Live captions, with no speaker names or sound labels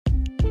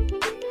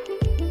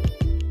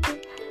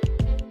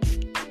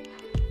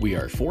We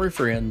are four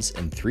friends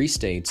in three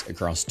states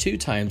across two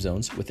time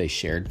zones with a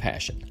shared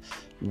passion.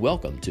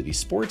 Welcome to the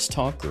Sports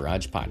Talk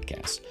Garage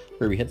Podcast,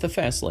 where we hit the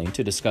fast lane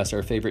to discuss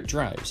our favorite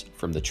drives,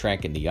 from the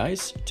track and the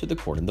ice to the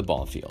court and the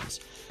ball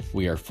fields.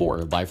 We are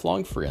four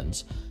lifelong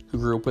friends who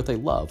grew up with a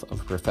love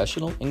of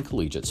professional and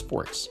collegiate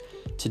sports.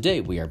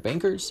 Today, we are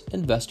bankers,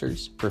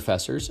 investors,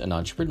 professors, and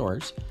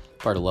entrepreneurs,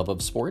 but our love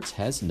of sports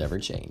has never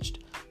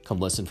changed. Come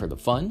listen for the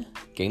fun,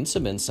 gain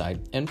some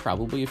insight, and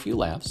probably a few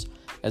laughs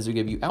as we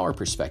give you our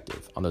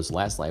perspective on those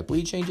last lap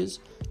lead changes,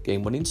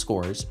 game-winning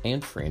scores,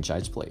 and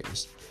franchise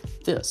players.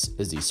 This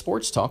is the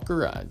Sports Talk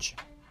Garage.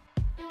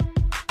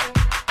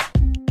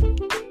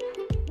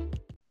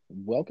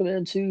 Welcome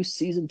into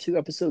Season 2,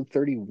 Episode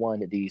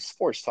 31 of the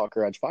Sports Talk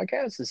Garage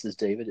Podcast. This is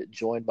David,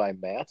 joined by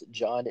Matt.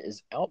 John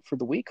is out for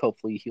the week.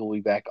 Hopefully he'll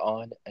be back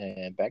on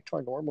and back to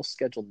our normal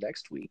schedule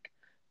next week.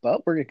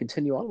 But we're going to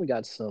continue on. We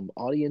got some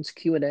audience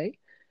Q&A.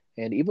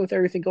 And even with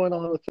everything going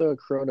on with the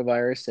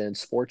coronavirus and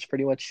sports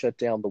pretty much shut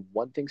down, the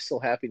one thing still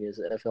happening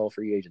is NFL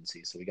free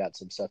agency. So we got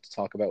some stuff to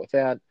talk about with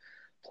that,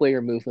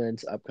 player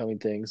movement, upcoming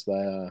things.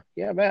 But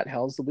yeah, Matt,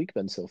 how's the week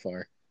been so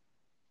far?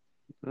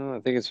 I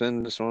think it's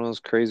been just one of those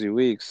crazy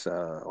weeks.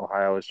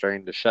 Ohio is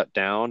starting to shut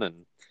down,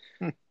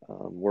 and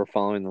we're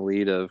following the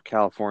lead of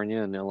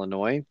California and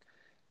Illinois.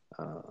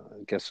 I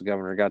guess the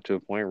governor got to a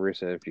point where he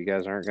said, if you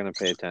guys aren't going to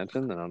pay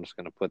attention, then I'm just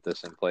going to put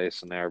this in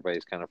place. And now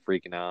everybody's kind of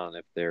freaking out. And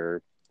if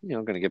they're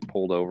going to get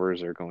pulled over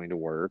as they're going to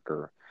work,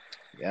 or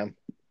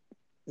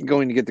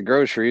going to get the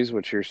groceries,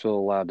 which you're still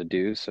allowed to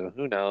do. So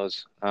who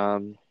knows?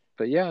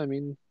 But yeah, I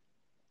mean,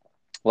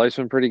 life's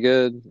been pretty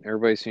good.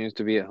 Everybody seems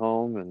to be at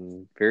home,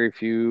 and very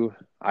few.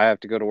 I have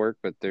to go to work,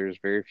 but there's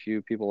very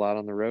few people out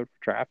on the road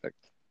for traffic.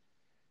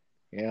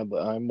 Yeah,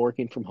 but I'm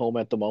working from home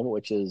at the moment,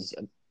 which is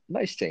a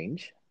nice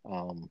change.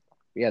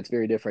 Yeah, it's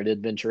very different. I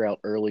did venture out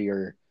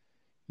earlier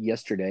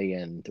yesterday,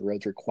 and the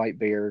roads were quite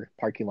bare.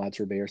 Parking lots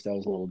were bare, so that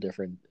was a little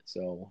different. So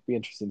it'll be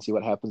interesting to see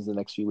what happens in the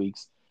next few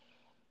weeks.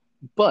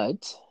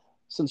 But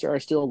since there are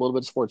still a little bit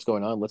of sports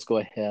going on, let's go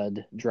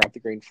ahead, drop the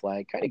green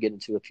flag, kind of get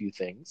into a few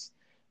things.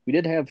 We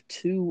did have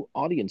two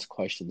audience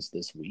questions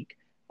this week,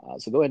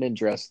 so go ahead and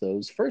address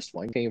those. First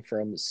one came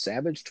from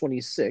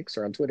Savage26,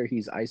 or on Twitter,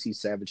 he's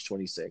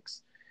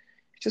ICSavage26.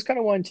 Just kind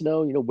of wanted to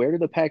know, where do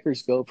the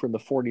Packers go from the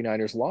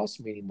 49ers loss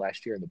meeting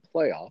last year in the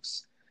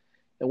playoffs?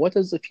 And what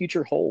does the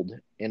future hold?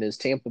 And is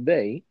Tampa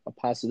Bay a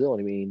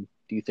possibility? I mean,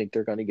 do you think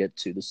they're going to get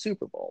to the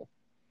Super Bowl?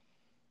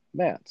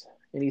 Matt,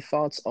 any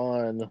thoughts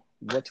on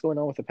what's going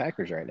on with the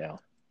Packers right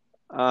now?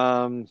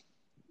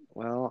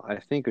 Well, I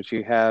think what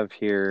you have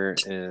here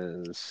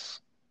is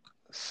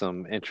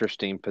some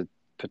interesting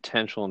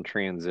potential in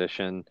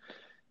transition.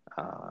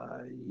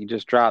 You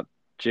just dropped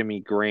Jimmy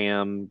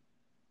Graham.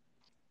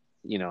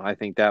 I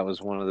think that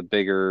was one of the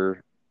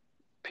bigger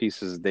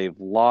pieces they've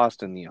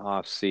lost in the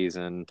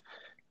offseason.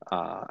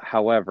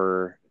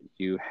 However,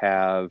 you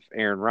have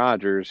Aaron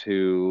Rodgers,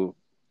 who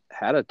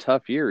had a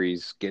tough year.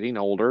 He's getting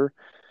older.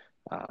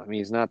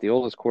 He's not the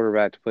oldest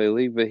quarterback to play the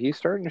league, but he's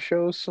starting to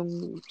show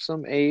some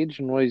age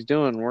in what he's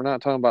doing. We're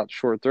not talking about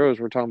short throws.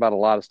 We're talking about a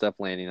lot of stuff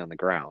landing on the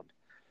ground.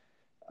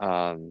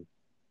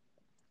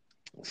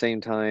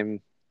 Same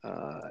time,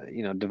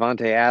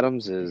 Devontae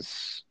Adams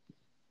is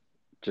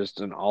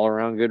just an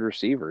all-around good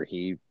receiver.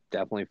 He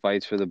definitely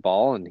fights for the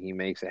ball, and he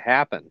makes it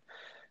happen.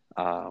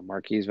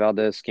 Marquise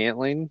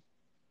Valdes-Scantling,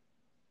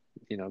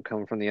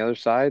 coming from the other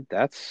side,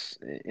 that's,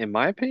 in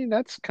my opinion,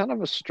 that's kind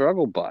of a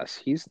struggle bus.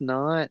 He's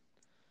not,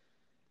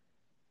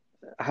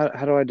 how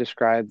do I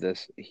describe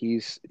this?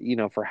 He's,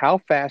 for how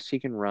fast he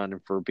can run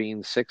and for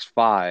being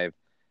 6'5",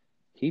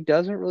 he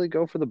doesn't really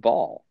go for the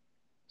ball.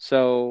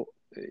 So,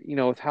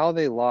 with how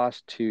they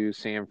lost to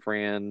San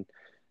Fran,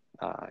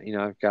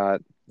 I've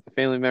got a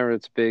family member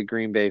that's a big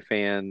Green Bay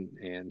fan,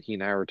 and he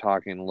and I were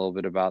talking a little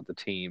bit about the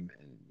team.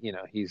 And,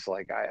 he's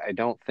like, I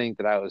don't think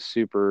that I was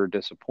super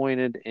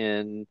disappointed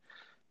in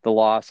the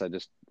loss. I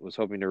just was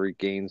hoping to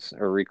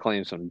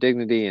reclaim some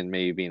dignity and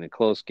maybe be in a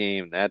close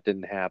game. That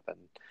didn't happen.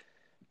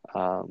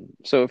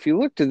 So if you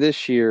look to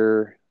this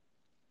year,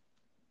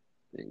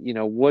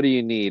 what do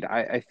you need?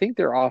 I think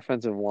their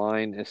offensive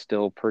line is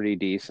still pretty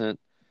decent.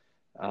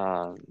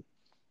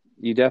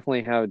 You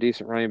definitely have a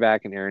decent running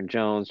back in Aaron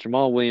Jones.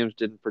 Jamal Williams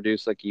didn't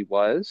produce like he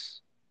was,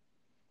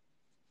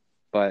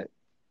 but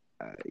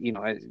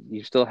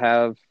you still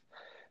have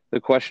the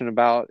question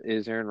about,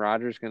 is Aaron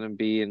Rodgers going to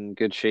be in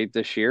good shape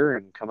this year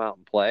and come out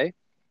and play?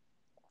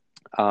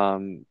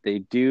 They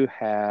do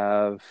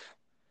have,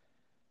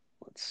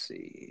 let's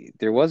see,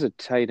 there was a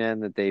tight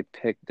end that they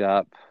picked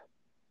up,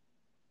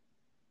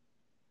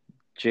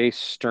 Jace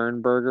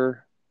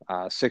Sternberger,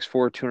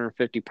 6'4",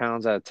 250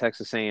 pounds, out of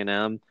Texas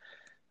A&M.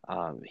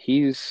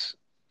 He's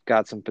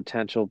got some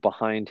potential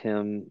behind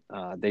him.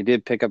 They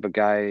did pick up a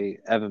guy,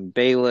 Evan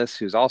Bayless,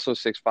 who's also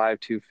 6'5",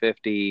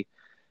 250.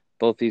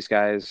 Both these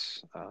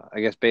guys,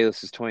 I guess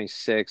Bayless is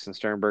 26 and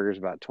Sternberger's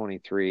about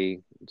 23.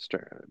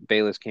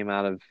 Bayless came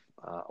out of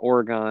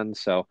Oregon,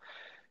 so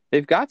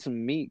they've got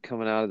some meat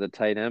coming out of the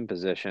tight end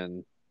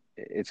position.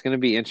 it's going to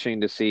be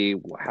interesting to see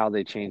how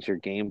they change their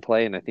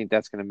gameplay, and I think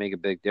that's going to make a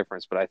big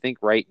difference. But I think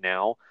right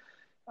now,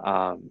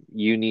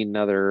 you need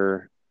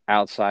another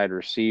outside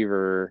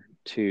receiver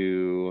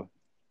to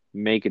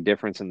make a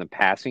difference in the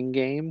passing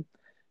game,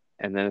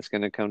 and then it's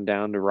going to come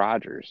down to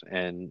Rodgers,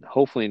 and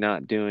hopefully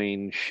not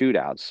doing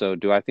shootouts. So,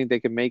 do I think they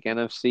can make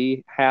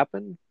NFC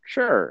happen?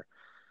 Sure,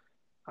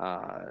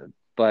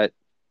 but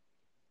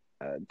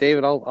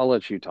David, I'll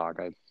let you talk.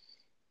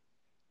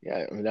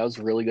 Yeah, I mean, that was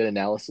a really good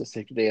analysis.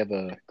 They have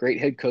a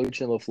great head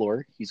coach in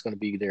LaFleur. He's going to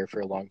be there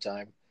for a long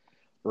time.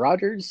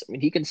 Rodgers, I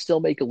mean, he can still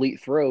make elite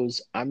throws.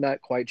 I'm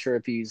not quite sure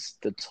if he's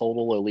the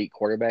total elite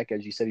quarterback.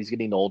 As you said, he's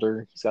getting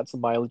older. He's got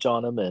some mileage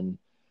on him, and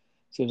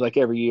seems like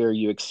every year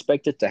you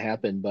expect it to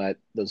happen, but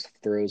those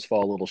throws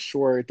fall a little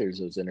short. There's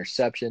those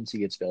interceptions. He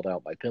gets bailed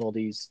out by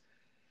penalties.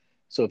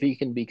 So if he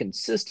can be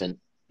consistent,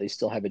 they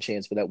still have a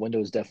chance, but that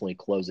window is definitely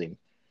closing.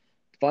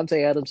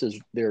 Davante Adams is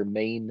their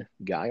main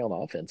guy on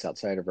offense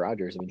outside of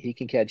Rodgers. I mean, he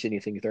can catch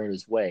anything thrown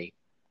his way.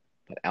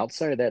 But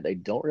outside of that, they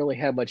don't really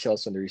have much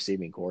else on the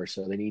receiving core.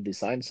 So they need to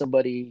sign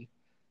somebody.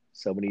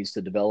 Somebody needs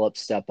to develop,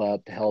 step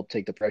up to help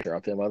take the pressure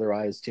off him.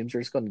 Otherwise, teams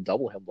are just going to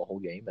double him the whole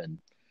game and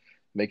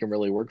make him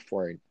really work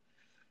for it.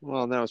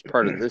 Well, that was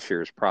part of this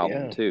year's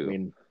problem, too. I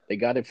mean, they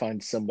got to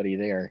find somebody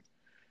there.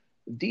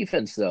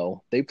 Defense,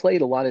 though, they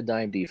played a lot of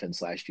dime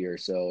defense last year.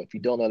 So if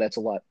you don't know, that's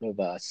a lot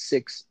of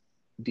 6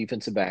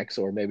 defensive backs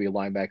or maybe a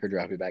linebacker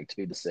dropping back to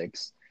be the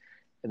 6.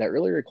 And that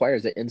really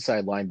requires an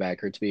inside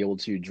linebacker to be able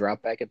to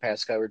drop back in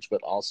pass coverage,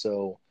 but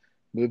also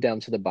move down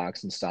to the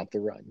box and stop the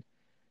run.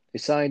 They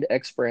signed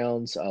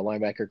ex-Browns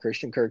linebacker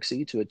Christian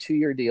Kirksey to a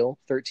 2-year deal,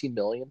 $13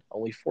 million,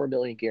 only $4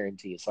 million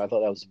guaranteed. So I thought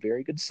that was a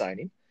very good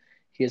signing.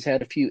 He has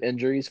had a few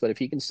injuries, but if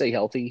he can stay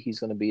healthy, he's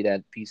going to be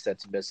that piece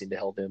that's missing to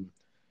help him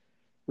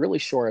really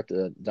shore up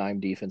the dime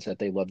defense that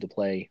they love to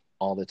play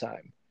all the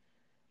time.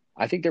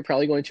 I think they're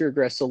probably going to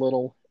regress a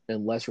little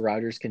unless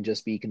Rodgers can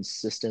just be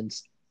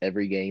consistent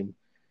every game,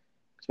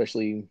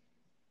 especially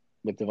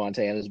with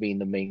Davante Adams being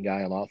the main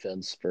guy on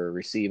offense for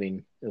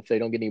receiving. If they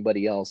don't get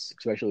anybody else,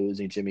 especially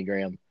losing Jimmy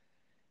Graham,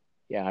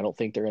 yeah, I don't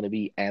think they're going to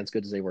be as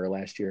good as they were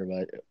last year,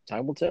 but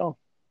time will tell.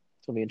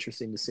 It's going to be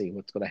interesting to see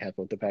what's going to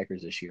happen with the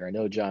Packers this year. I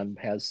know John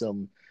has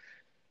some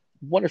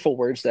wonderful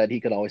words that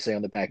he could always say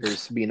on the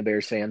Packers, being a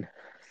Bears fan.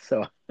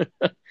 So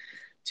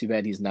too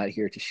bad he's not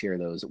here to share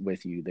those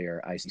with you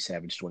there, Icy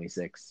Savage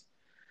 26.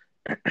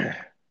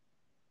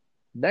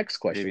 Next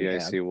question. Maybe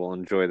Icy will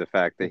enjoy the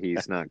fact that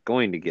he's not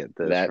going to get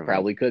this. That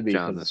probably could be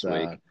John this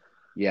week.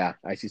 Yeah,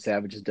 Icy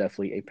Savage is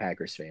definitely a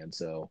Packers fan.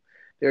 So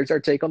there's our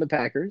take on the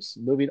Packers.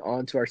 Moving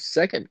on to our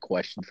second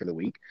question for the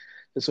week.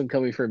 This one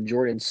coming from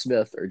Jordan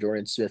Smith, or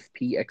Jordan Smith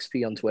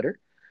PXP on Twitter.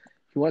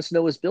 He wants to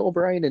know, is Bill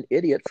O'Brien an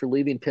idiot for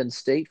leaving Penn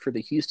State for the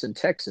Houston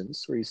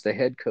Texans, where he's the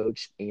head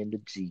coach and the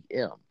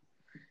GM?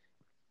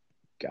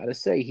 Gotta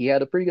say, he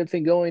had a pretty good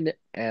thing going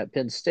at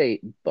Penn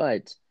State,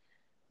 but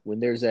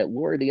when there's that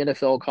lure of the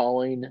NFL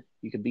calling,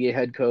 you can be a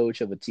head coach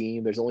of a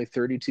team. There's only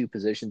 32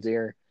 positions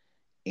there,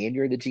 and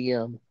you're the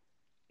GM,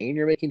 and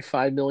you're making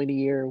 $5 million a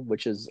year,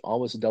 which is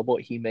almost double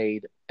what he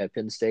made at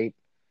Penn State.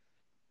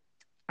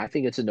 I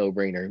think it's a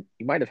no-brainer.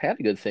 You might have had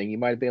a good thing. You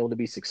might have been able to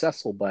be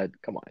successful,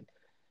 but come on.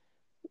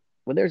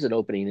 When there's an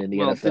opening in the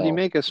NFL. Did he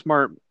make a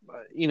smart,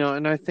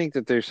 and I think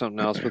that there's something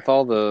else with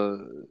all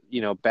the,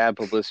 bad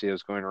publicity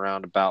that's going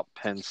around about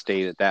Penn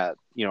State at that,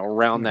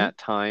 around that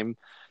time.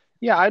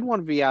 Yeah, I'd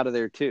want to be out of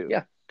there too.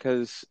 Yeah.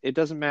 Because it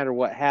doesn't matter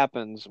what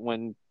happens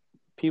when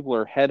people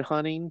are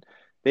headhunting.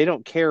 They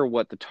don't care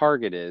what the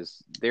target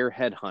is. They're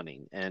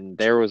headhunting. And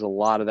there was a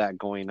lot of that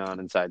going on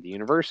inside the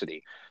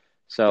university.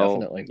 So,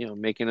 definitely.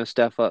 Making a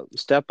step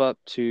up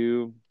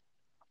to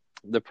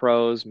the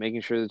pros,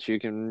 making sure that you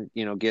can,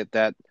 get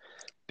that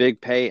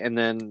big pay. And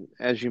then,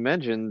 as you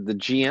mentioned, the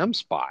GM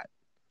spot.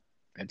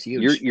 That's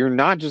huge. You're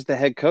not just the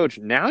head coach.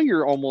 Now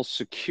you're almost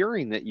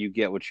securing that you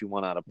get what you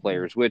want out of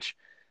players, which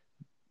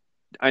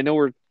I know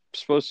we're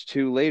supposed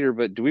to later,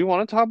 but do we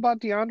want to talk about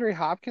DeAndre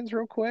Hopkins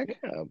real quick?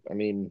 Yeah, I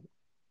mean,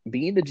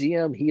 being the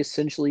GM, he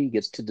essentially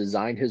gets to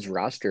design his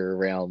roster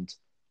around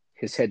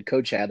his head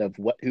coach hat of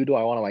who do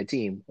I want on my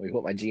team? We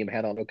put my GM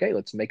hat on. Okay,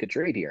 let's make a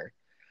trade here.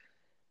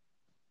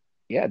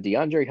 Yeah,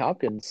 DeAndre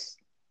Hopkins,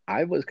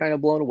 I was kind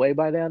of blown away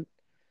by that.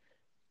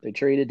 They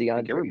traded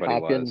DeAndre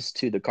Hopkins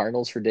to the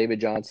Cardinals for David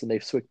Johnson.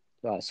 They've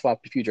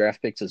swapped a few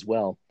draft picks as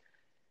well.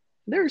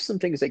 There were some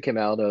things that came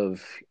out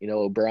of,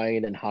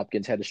 O'Brien and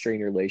Hopkins had a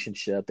strained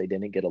relationship. They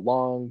didn't get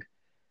along.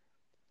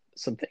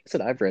 Some things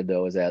that I've read,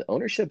 though, is that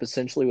ownership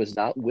essentially was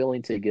not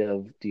willing to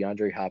give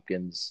DeAndre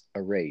Hopkins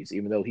a raise,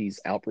 even though he's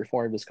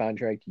outperformed his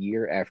contract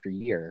year after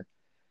year,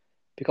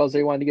 because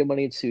they wanted to give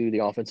money to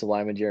the offensive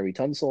lineman, Jeremy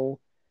Tunsil,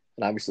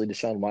 and obviously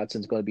Deshaun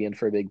Watson's going to be in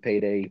for a big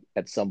payday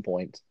at some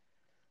point.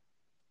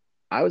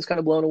 I was kind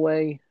of blown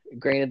away.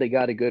 Granted, they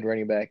got a good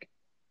running back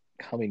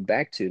coming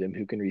back to them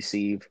who can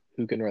receive,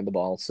 who can run the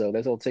ball. So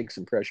that'll take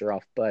some pressure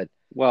off. But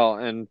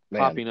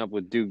popping up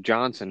with Duke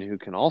Johnson, who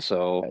can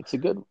also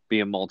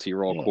be a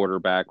multi-role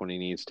quarterback when he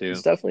needs to.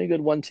 It's definitely a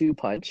good 1-2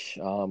 punch.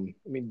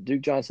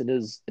 Duke Johnson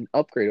is an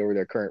upgrade over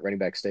their current running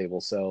back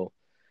stable. So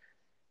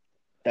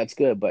That's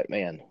good, but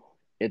man,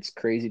 it's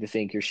crazy to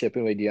think you're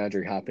shipping away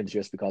DeAndre Hopkins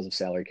just because of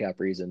salary cap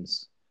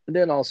reasons. And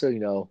then also,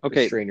 the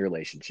Okay, strained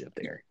relationship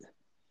there.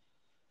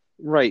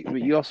 right,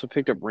 but you also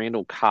picked up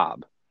Randall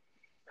Cobb,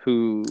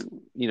 who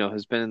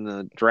has been in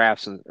the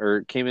drafts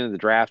or came into the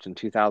draft in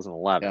Yeah,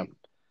 2011.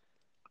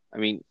 I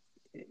mean,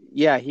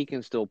 yeah, he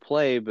can still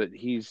play, but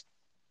he's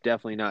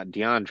definitely not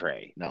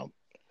DeAndre. no.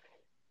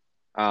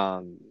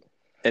 Um,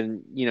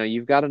 and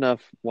you've got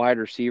enough wide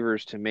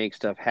receivers to make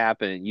stuff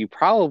happen. You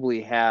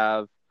probably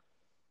have,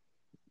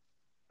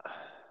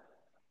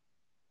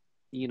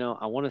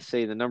 I want to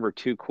say the number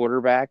 2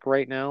 quarterback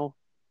right now,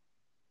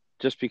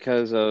 just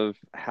because of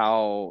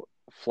how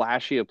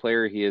flashy a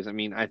player he is. I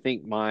mean, I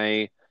think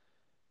the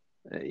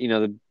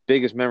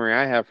biggest memory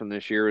I have from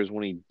this year is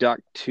when he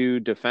ducked 2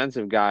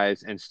 defensive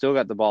guys and still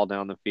got the ball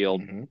down the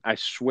field. Mm-hmm. I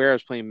swear I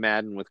was playing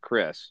Madden with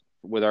Chris,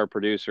 with our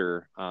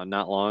producer,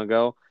 not long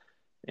ago,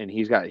 and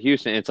he's got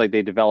Houston. It's like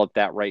they developed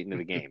that right into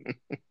the game.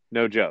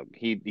 No joke.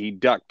 He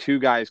ducked 2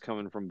 guys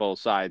coming from both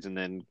sides and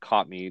then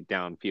caught me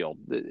downfield.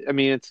 I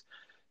mean,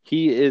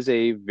 he is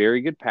a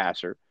very good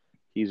passer.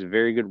 He's a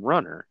very good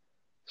runner.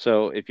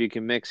 So if you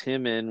can mix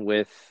him in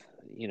with,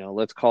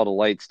 let's call it a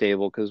light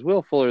stable, because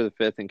Will Fuller the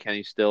fifth and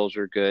Kenny Stills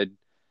are good.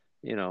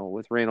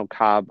 With Randall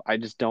Cobb, I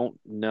just don't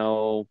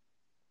know.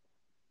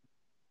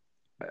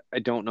 I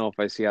don't know if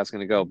I see how it's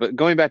going to go. But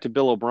going back to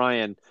Bill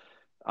O'Brien,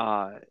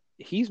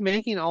 he's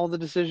making all the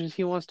decisions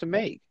he wants to Yeah.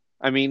 make.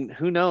 I mean,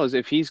 who knows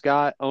if he's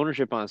got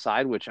ownership on his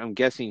side, which I'm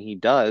guessing he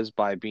does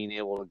by being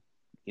able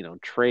to,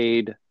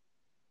 trade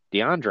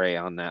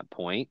DeAndre on that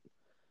point.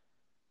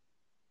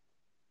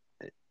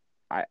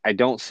 I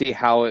don't see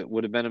how it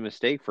would have been a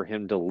mistake for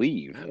him to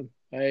leave.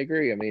 I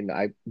agree. I mean,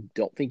 I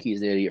don't think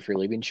he's an idiot for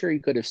leaving. Sure, he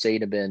could have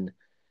stayed and been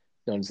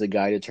known as the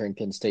guy to turn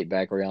Penn State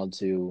back around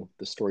to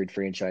the storied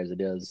franchise it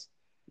is.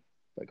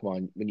 But come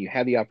on, when you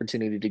have the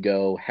opportunity to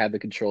go, have the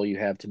control you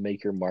have to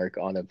make your mark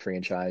on a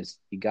franchise,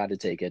 you got to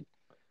take it.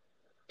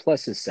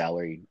 Plus, his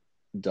salary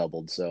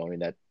doubled. So, I mean,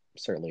 that's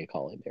certainly a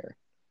calling there.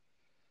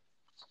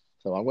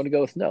 So, I'm going to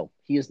go with no.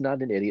 He is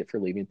not an idiot for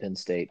leaving Penn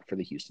State for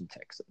the Houston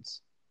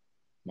Texans.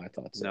 My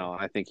thoughts there. No,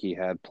 I think he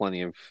had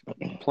plenty of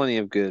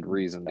good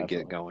reason to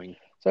get going.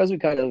 So as we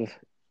kind of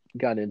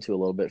got into a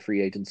little bit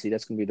free agency,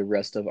 that's going to be the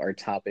rest of our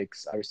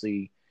topics.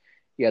 Obviously,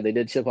 yeah, they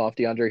did ship off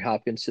DeAndre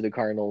Hopkins to the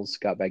Cardinals,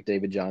 got back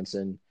David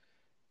Johnson.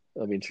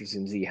 It'll be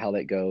interesting to see how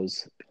that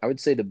goes. I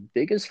would say the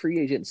biggest free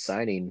agent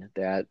signing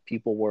that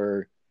people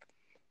were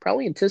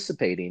probably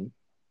anticipating,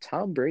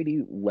 Tom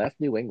Brady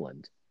left New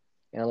England.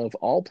 And of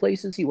all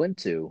places he went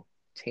to,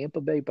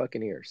 Tampa Bay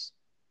Buccaneers.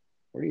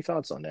 What are your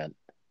thoughts on that?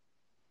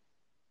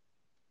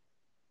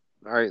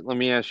 All right, let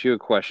me ask you a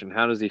question.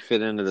 How does he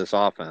fit into this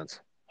offense?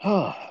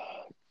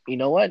 You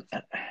know what?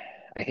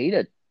 I hate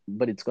it,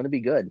 but it's going to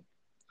be good.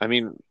 I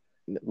mean,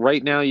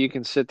 right now you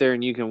can sit there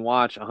and you can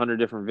watch 100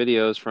 different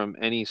videos from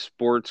any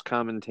sports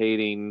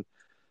commentating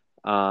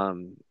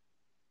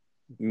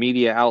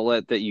media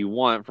outlet that you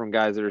want, from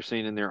guys that are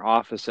sitting in their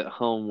office at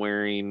home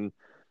wearing,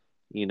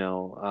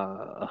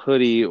 a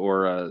hoodie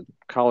or a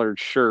collared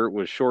shirt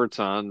with shorts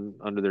on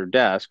under their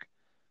desk,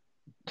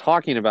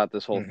 talking about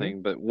this whole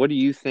thing. But what do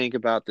you think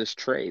about this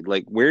trade?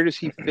 Like, where does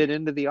he fit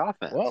into the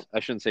offense? Well, I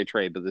shouldn't say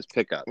trade, but this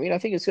pickup. I mean, I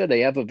think it's good.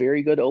 They have a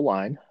very good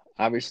O-line.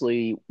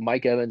 Obviously,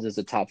 Mike Evans is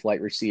a top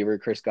flight receiver.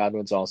 Chris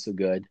Godwin's also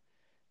good.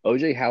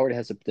 OJ Howard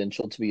has the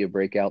potential to be a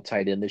breakout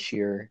tight end this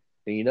year.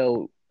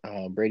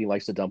 And Brady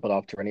likes to dump it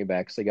off to running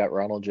backs. They got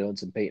Ronald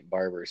Jones and Peyton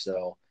Barber.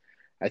 So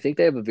I think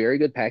they have a very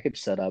good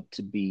package set up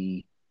to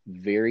be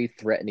very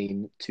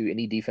threatening to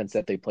any defense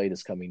that they play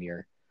this coming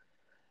year.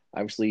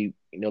 Obviously,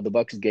 the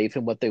Bucks gave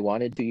him what they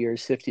wanted, 2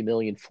 years, $50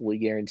 million fully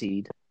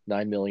guaranteed,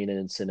 $9 million in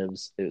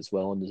incentives as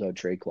well in the no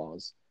trade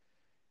clause.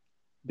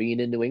 Being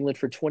in New England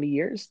for 20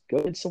 years, go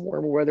get some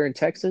warmer weather in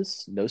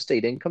Texas, no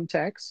state income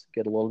tax,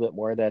 get a little bit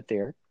more of that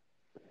there.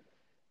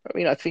 I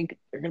mean, I think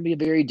they're going to be a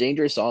very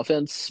dangerous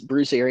offense.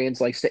 Bruce Arians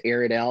likes to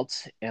air it out,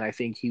 and I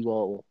think he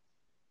will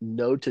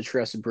know to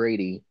trust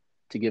Brady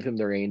to give him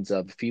the reins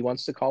of, if he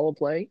wants to call a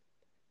play,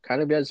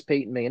 kind of as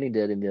Peyton Manning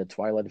did in the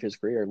twilight of his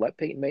career, let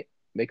Peyton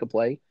make a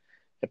play.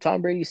 If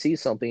Tom Brady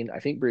sees something, I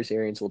think Bruce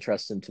Arians will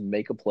trust him to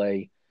make a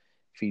play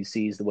if he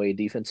sees the way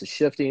defense is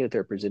shifting, if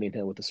they're presenting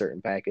him with a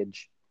certain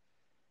package.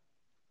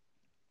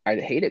 I'd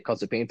hate it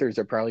because the Panthers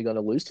are probably going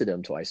to lose to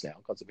them twice now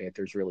because the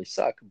Panthers really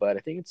suck. But I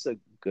think it's a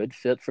good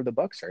fit for the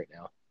Bucks right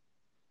now.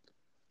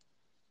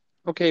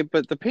 Okay,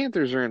 but the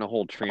Panthers are in a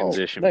whole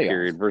transition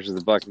period versus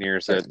the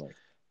Buccaneers. That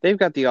they've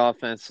got the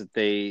offense that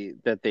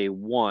they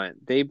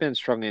want. They've been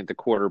struggling at the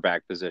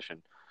quarterback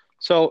position.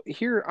 So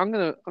here I'm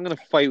gonna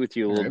fight with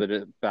you a little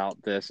bit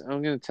about this.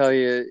 I'm gonna tell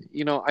you,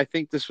 I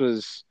think this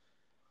was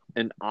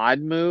an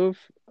odd move.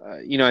 I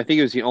think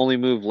it was the only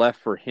move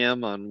left for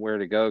him on where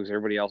to go because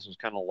everybody else was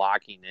kind of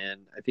locking in.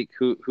 I think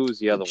who was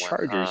the other one?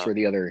 Chargers were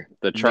the other.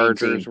 The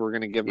Chargers were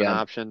going to give him an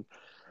option.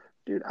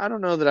 Dude, I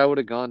don't know that I would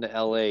have gone to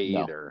L.A.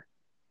 either.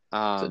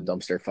 It's a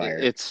dumpster fire.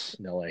 It's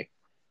in L.A.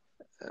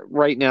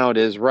 Right now it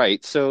is,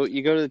 right. So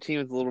you go to the team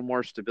with a little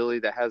more stability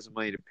that has the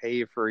money to pay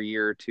you for a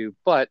year or two.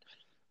 But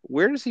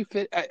Where does he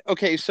fit?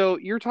 Okay, so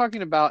you're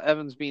talking about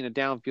Evans being a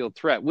downfield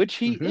threat, which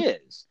he Mm-hmm.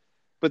 is.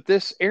 But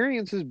this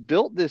Arians has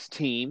built this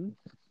team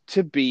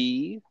to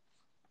be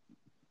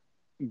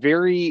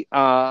very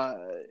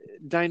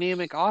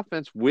dynamic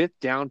offense with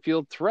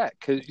downfield threat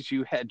because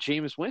you had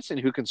Jameis Winston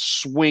who can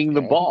swing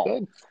the Yeah, he ball,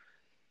 could.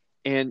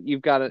 and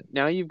you've got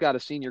a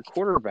senior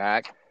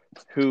quarterback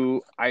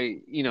who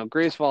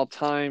greatest of all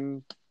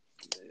time.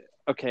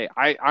 Okay,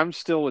 I'm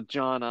still with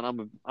John,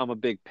 and I'm a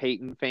big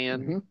Peyton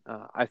fan.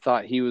 Mm-hmm. I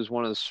thought he was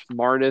one of the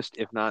smartest,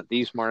 if not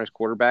the smartest,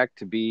 quarterback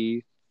to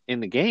be in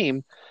the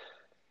game.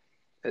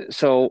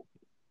 So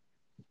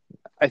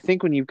I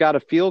think when you've got a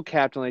field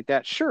captain like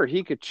that, sure,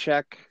 he could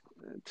check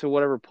to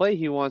whatever play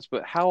he wants,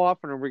 but how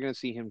often are we going to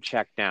see him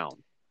check down?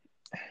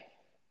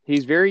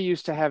 He's very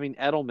used to having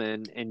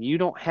Edelman, and you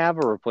don't have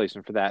a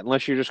replacement for that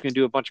unless you're just going to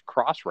do a bunch of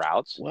cross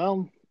routes.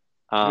 Well,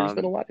 there's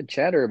been a lot of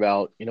chatter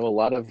about, a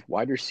lot of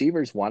wide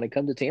receivers want to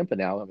come to Tampa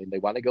now. I mean, they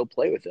want to go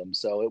play with him.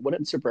 So it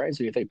wouldn't surprise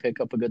me if they pick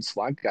up a good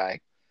slot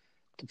guy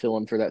to fill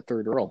in for that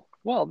third role.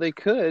 Well, they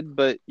could,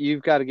 but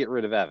you've got to get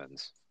rid of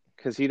Evans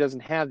because he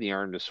doesn't have the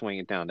arm to swing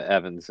it down to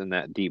Evans in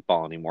that deep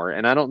ball anymore.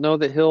 And I don't know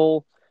that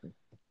he'll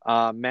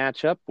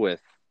match up with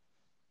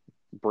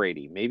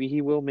Brady. Maybe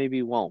he will, maybe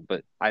he won't,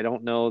 but I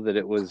don't know that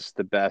it was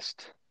the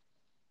best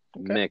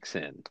mix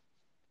in.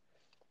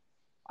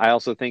 I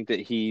also think that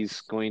he's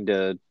going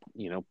to,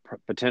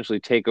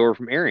 potentially take over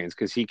from Arians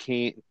because he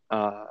can't,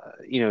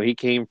 he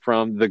came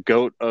from the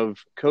GOAT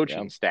of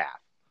coaching staff.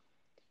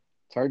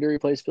 It's hard to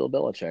replace Bill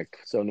Belichick.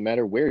 So no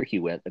matter where he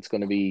went, it's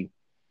going to be,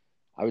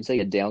 I would say,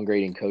 a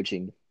downgrade in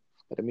coaching.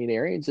 But I mean,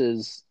 Arians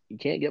you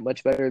can't get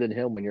much better than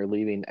him when you're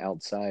leaving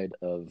outside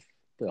of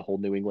the whole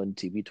New England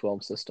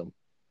TB12 system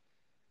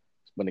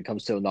when it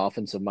comes to an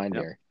offensive mind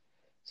there.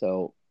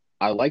 So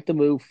I like the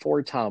move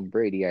for Tom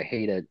Brady. I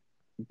hate it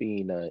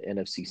being an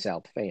NFC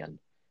South fan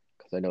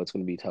because I know it's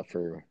going to be tough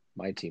for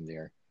my team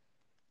there.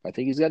 I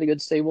think he's got a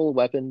good stable of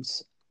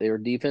weapons. Their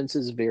defense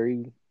is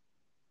very,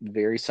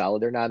 very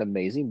solid. They're not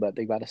amazing, but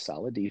they've got a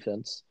solid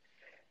defense.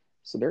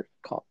 So they're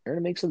going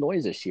to make some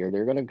noise this year.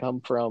 They're going to come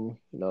from,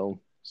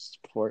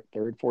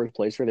 third, fourth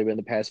place where they've been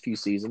the past few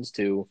seasons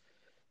to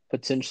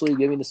potentially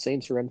giving the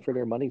Saints a run for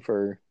their money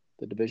for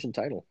the division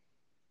title.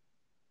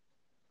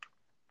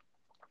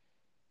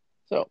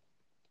 So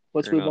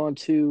let's move on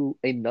to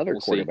another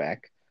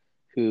quarterback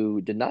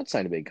who did not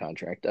sign a big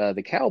contract.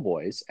 The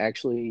Cowboys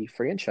actually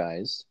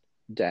franchised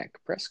Dak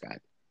Prescott.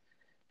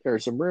 There are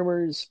some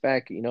rumors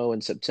back,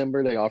 in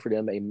September they offered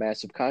him a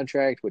massive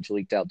contract, which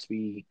leaked out to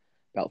be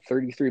about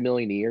 $33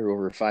 million a year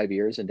over 5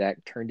 years, and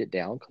Dak turned it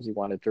down because he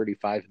wanted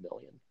 $35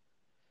 million.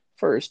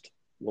 First,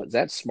 was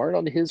that smart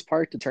on his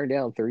part to turn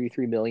down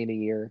 $33 million a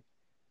year?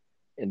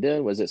 And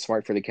then, was it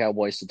smart for the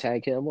Cowboys to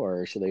tag him,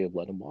 or should they have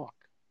let him walk?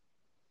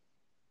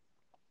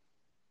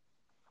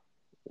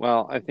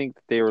 Well, I think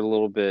they were a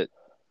little bit.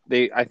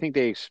 I think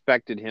they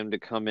expected him to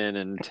come in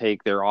and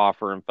take their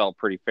offer and felt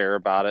pretty fair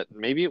about it.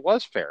 Maybe it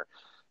was fair,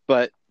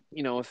 but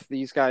if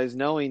these guys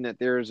knowing that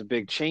there's a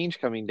big change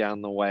coming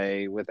down the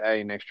way with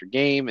adding an extra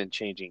game and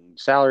changing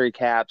salary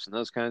caps and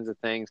those kinds of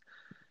things,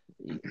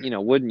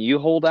 wouldn't you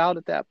hold out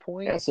at that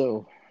point? Yeah.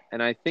 So,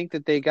 and I think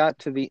that they got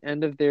to the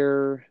end of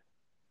their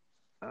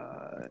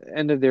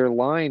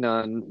line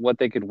on what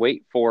they could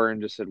wait for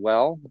and just said,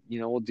 well,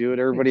 we'll do what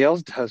everybody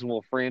else does and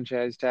we'll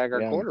franchise tag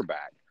our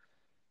quarterback.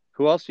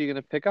 Who else are you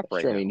going to pick up now?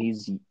 I mean,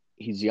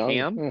 he's young.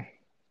 Cam?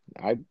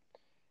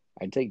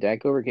 I'd take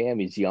Dak over Cam.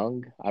 He's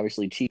young,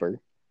 obviously cheaper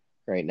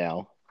right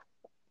now.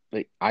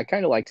 But I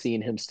kind of like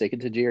seeing him sticking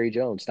to Jerry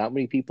Jones. Not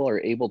many people are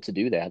able to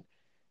do that.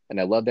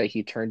 And I love that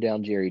he turned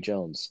down Jerry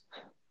Jones.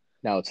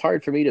 Now, it's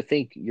hard for me to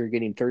think you're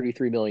getting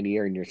 $33 million a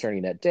year and you're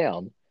turning that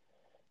down.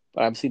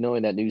 But obviously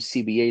knowing that new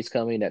CBA is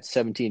coming, that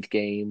 17th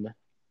game,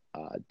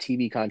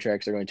 TV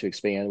contracts are going to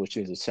expand, which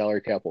means the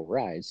salary cap will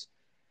rise.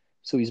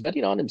 So he's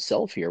betting on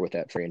himself here with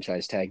that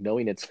franchise tag,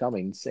 knowing it's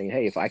coming, saying,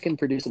 hey, if I can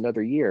produce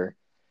another year,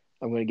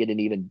 I'm going to get an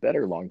even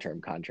better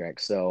long-term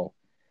contract. So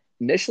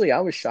initially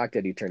I was shocked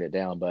that he turned it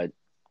down, but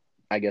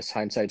I guess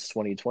hindsight's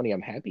 2020.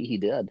 I'm happy he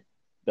did.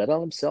 Bet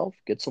on himself,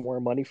 get some more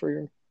money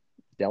for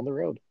down the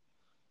road.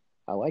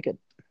 I like it.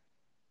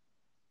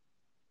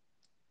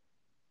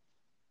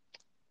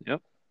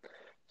 Yep.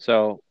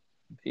 So,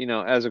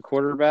 as a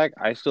quarterback,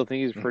 I still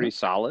think he's pretty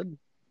solid.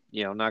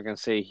 I'm not going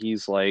to say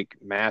he's like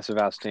massive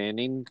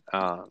outstanding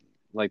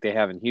like they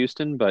have in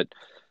Houston, but,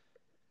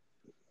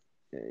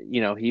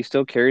 he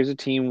still carries a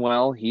team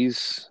well.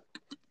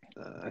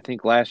 I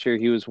think last year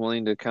he was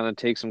willing to kind of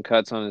take some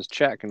cuts on his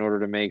check in order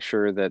to make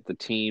sure that the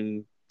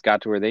team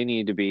got to where they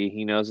need to be.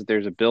 He knows that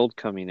there's a build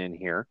coming in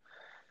here.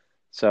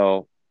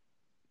 So,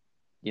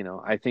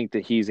 I think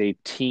that he's a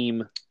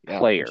team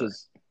player.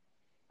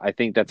 I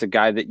think that's a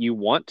guy that you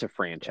want to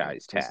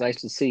franchise tag. It's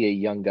nice to see a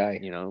young guy.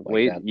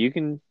 That.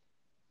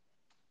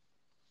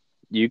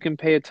 You can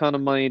pay a ton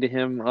of money to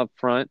him up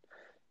front.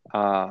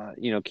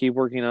 Keep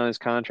working on his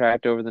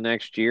contract over the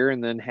next year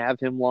and then have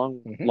him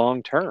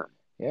long term.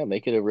 Yeah,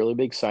 make it a really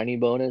big signing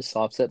bonus,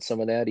 offset some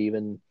of that,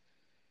 even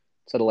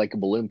instead of like a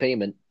balloon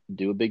payment,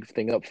 do a big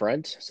thing up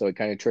front. So it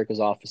kind of trickles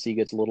off as he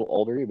gets a little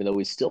older, even though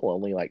he's still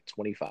only like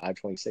 25,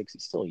 26.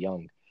 He's still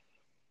young.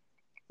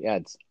 Yeah,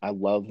 I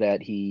love that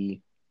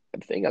the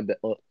thing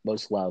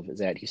most love is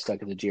that he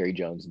stuck it to Jerry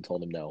Jones and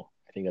told him no.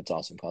 I think that's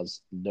awesome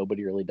because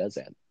nobody really does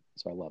that.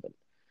 So I love it.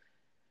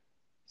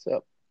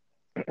 So,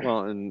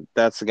 Well, and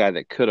that's the guy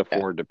that could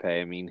afford to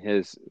pay. I mean,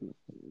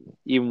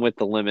 even with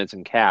the limits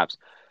and caps,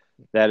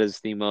 that is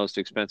the most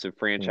expensive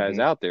franchise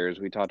out there, as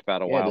we talked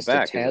about a while just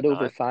back. a tad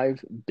over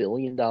 $5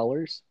 billion.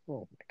 Oh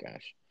my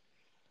gosh.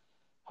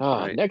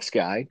 Right. Next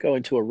guy,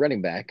 going to a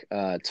running back.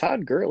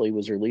 Todd Gurley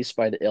was released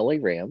by the LA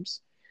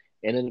Rams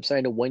and ended up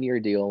signing a 1-year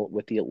deal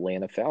with the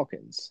Atlanta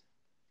Falcons.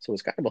 So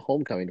it's kind of a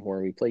homecoming for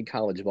him. He played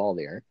college ball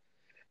there.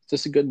 Is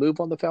this a good move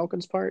on the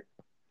Falcons' part?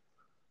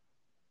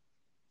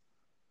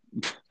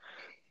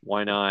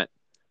 Why not?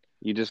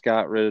 You just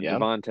got rid of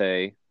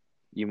Devontae.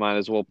 You might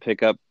as well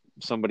pick up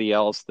somebody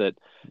else that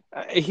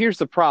here's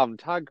the problem.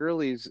 Todd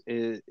Gurley's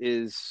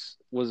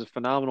was a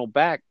phenomenal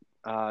back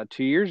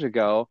 2 years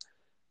ago.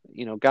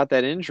 Got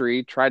that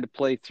injury, tried to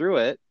play through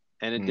it,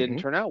 and it didn't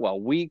turn out well.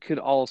 We could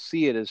all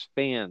see it as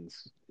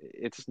fans.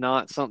 It's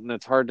not something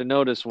that's hard to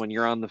notice when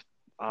you're on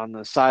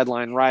the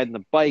sideline riding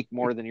the bike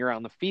more than you're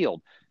on the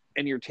field,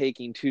 and you're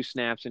taking 2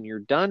 snaps and you're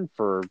done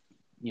for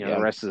the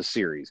rest of the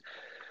series.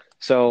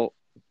 So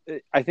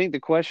I think the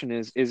question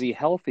is he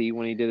healthy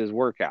when he did his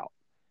workout?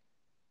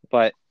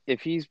 But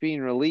if he's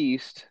being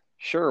released,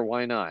 sure,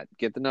 why not?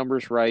 Get the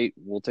numbers right.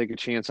 We'll take a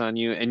chance on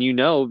you. And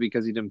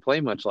because he didn't play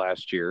much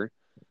last year,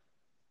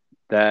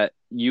 that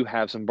you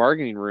have some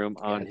bargaining room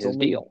on his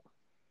deal.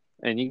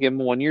 And you give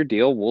him a 1-year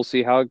deal. We'll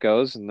see how it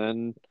goes. And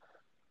then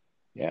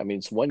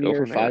it's 1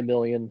 year, $5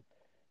 million.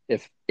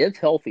 If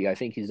healthy, I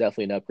think he's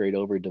definitely an upgrade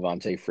over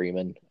Devontae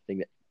Freeman. I think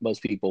that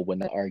most people would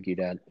not argue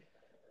that.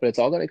 But it's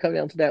all going to come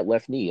down to that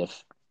left knee.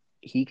 If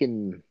he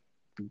can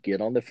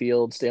get on the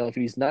field, stay on the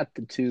field, he's not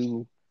the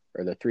 2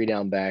 or the 3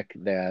 down back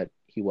that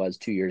he was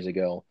 2 years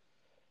ago.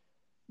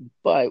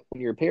 But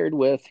when you're paired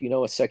with,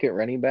 a second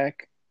running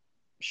back,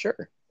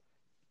 sure.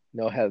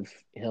 Have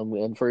him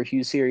in for a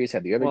few series,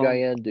 have the other guy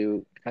in,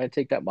 kind of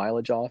take that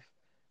mileage off.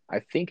 I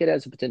think it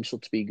has the potential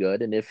to be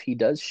good. And if he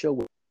does show,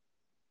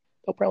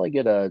 they'll probably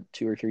get a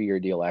 2 or 3 year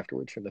deal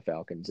afterwards from the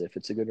Falcons if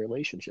it's a good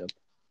relationship.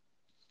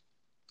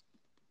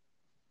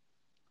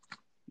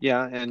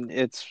 Yeah, and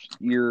I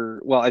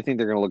think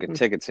they're going to look at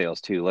ticket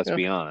sales too, let's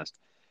be honest.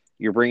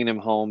 You're bringing him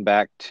home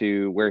back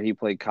to where he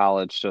played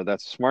college, so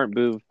that's a smart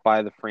move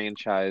by the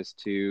franchise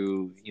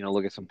to,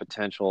 look at some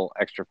potential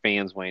extra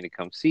fans wanting to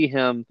come see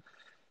him.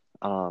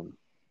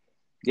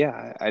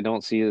 I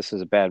don't see this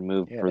as a bad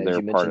move for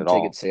their part at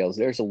all. Ticket sales,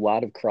 there's a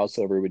lot of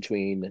crossover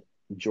between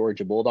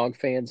Georgia Bulldog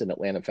fans and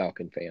Atlanta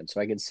Falcon fans,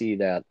 so I can see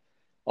that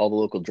all the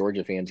local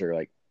Georgia fans are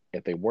like,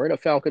 if they weren't a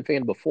Falcon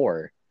fan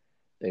before,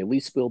 they at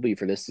least will be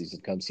for this season.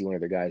 Come see one of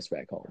their guys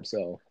back home.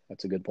 So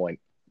that's a good point.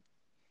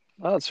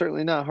 Well, it's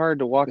certainly not hard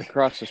to walk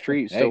across the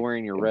street still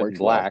wearing your red and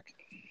black.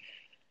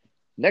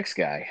 Next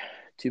guy.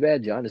 Too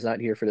bad John is not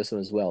here for this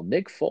one as well.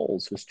 Nick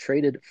Foles was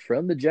traded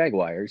from the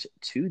Jaguars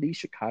to the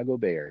Chicago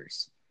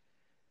Bears.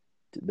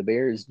 Did the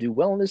Bears do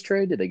well in this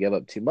trade? Did they give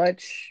up too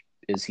much?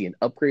 Is he an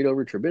upgrade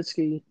over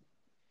Trubisky?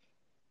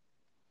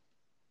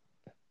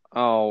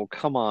 Oh,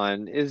 come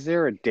on. Is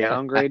there a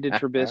downgrade to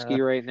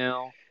Trubisky right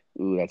now?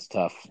 Ooh, that's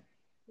tough.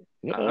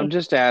 I'm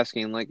just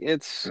asking.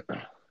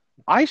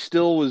 I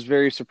still was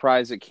very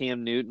surprised that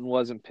Cam Newton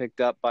wasn't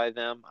picked up by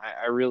them.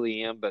 I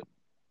really am, but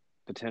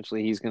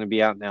potentially he's going to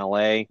be out in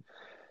LA.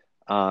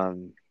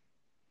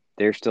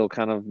 They're still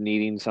kind of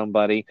needing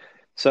somebody.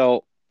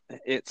 So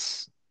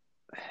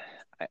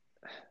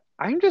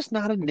I'm just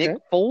not a Nick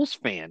Foles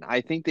fan.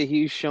 I think that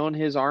he's shown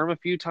his arm a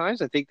few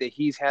times. I think that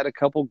he's had a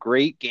couple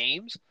great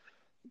games,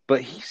 but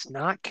he's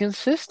not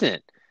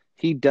consistent.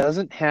 He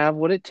doesn't have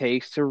what it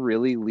takes to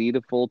really lead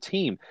a full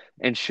team.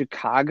 And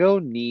Chicago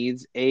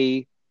needs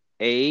a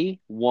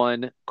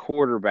A1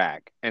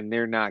 quarterback, and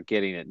they're not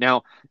getting it.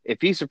 Now,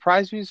 if he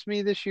surprises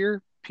me this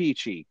year,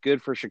 peachy,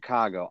 good for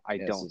Chicago. I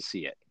don't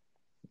see it.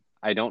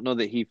 I don't know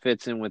that he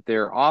fits in with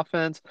their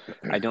offense.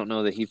 I don't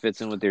know that he fits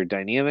in with their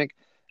dynamic.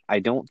 I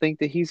don't think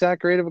that he's that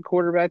great of a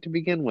quarterback to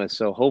begin with.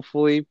 So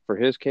hopefully, for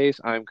his case,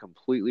 I'm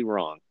completely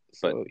wrong.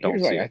 But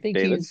I think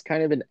he's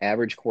kind of an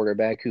average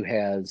quarterback who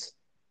has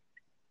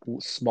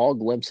small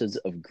glimpses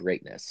of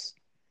greatness.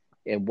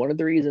 And one of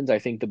the reasons I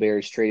think the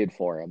Bears traded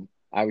for him,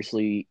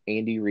 obviously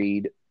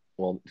Nagy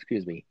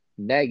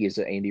is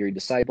an Andy Reid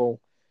disciple.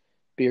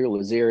 Pierre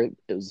Lazier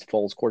was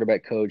Foles'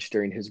 quarterback coach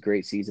during his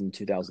great season in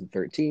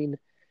 2013.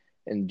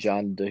 And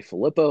John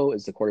DeFilippo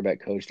is the quarterback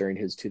coach during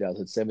his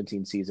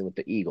 2017 season with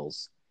the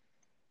Eagles.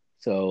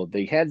 So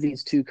they had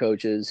these 2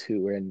 coaches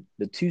who were in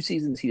the 2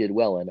 seasons he did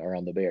well in are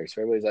on the Bears.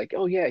 So everybody's like,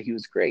 oh, yeah, he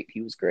was great.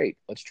 He was great.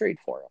 Let's trade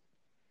for him.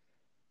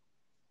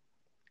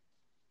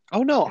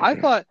 Oh, no, I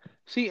thought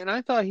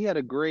he had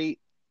a great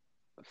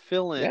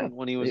fill-in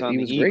when he was on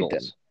the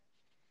Eagles.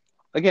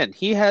 Again,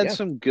 he had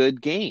some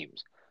good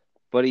games,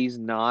 but he's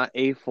not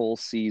a full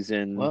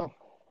season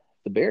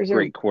The Bears are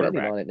great betting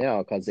quarterback. on it now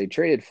because they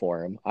traded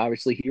for him.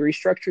 Obviously, he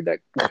restructured that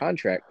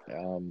contract. I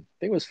think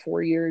it was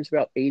 4 years,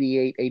 about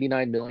 88,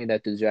 89 million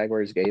that the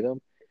Jaguars gave him.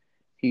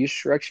 He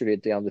structured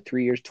it down to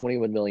 3 years,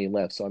 21 million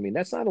left. So, I mean,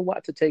 that's not a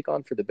lot to take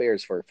on for the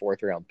Bears for a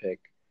fourth round pick.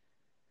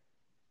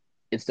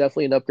 It's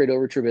definitely an upgrade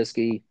over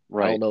Trubisky. I don't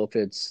Right. know if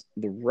it's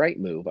the right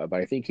move, but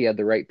I think he had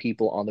the right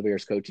people on the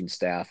Bears coaching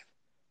staff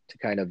to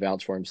kind of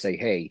vouch for him, say,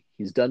 hey,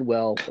 he's done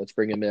well. Let's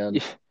bring him in,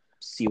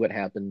 see what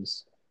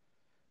happens.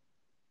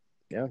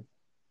 Yeah.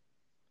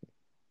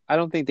 I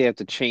don't think they have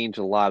to change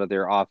a lot of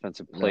their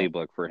offensive No.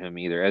 playbook for him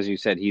either. As you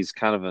said, he's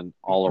kind of an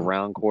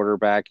all-around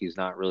quarterback. He's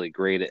not really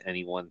great at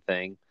any one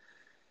thing.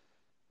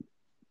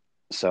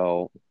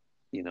 So,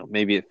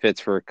 maybe it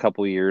fits for a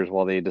couple years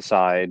while they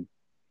decide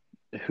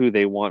who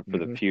they want for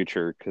the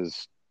future,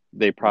 because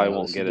they probably No,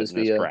 won't this will get it just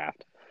in be this a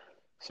draft.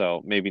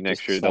 So maybe just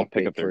next a year they'll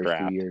pick up stopgate their for a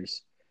few draft.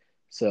 years.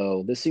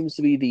 So this seems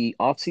to be the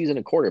offseason of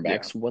Yeah.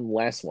 quarterbacks. One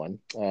last one.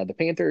 The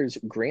Panthers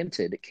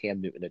granted Cam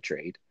Newton a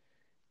trade,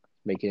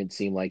 making it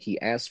seem like he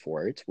asked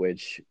for it,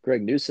 which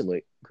Greg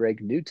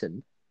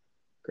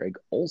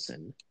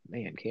Olson,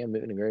 man, Cam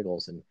Newton and Greg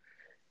Olson.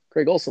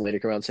 Greg Olson later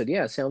came out and said,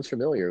 yeah, it sounds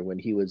familiar when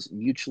he was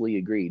mutually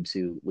agreed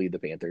to lead the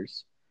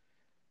Panthers.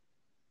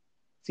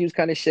 Seems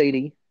kind of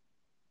shady.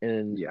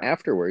 And Yeah.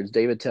 afterwards,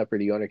 David Tepper,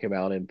 the owner, came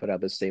out and put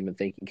out a statement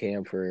thanking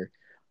Cam for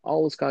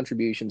all his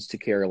contributions to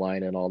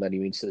Carolina and all that he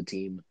means to the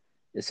team,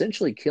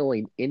 essentially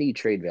killing any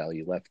trade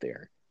value left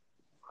there.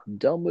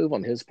 Dumb move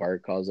on his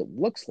part because it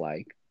looks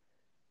like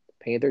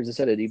Panthers,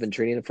 instead of even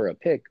trading him for a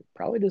pick,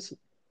 probably just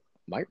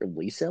might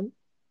release him,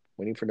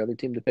 waiting for another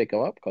team to pick him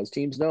up because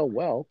teams know,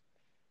 well,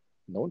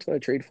 no one's going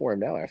to trade for him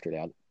now after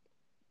that.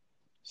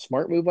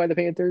 Smart move by the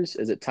Panthers.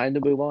 Is it time to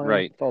move on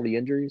Right. with all the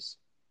injuries?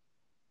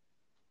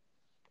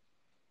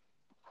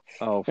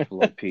 Oh,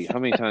 look, Pete, how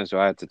many times do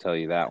I have to tell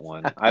you that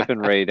one? I've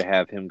been ready to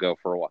have him go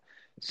for a while.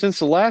 Since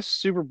the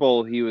last Super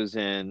Bowl he was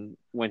in,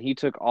 when he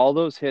took all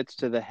those hits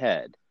to the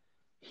head,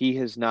 he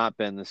has not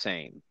been the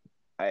same.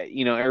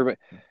 Everybody,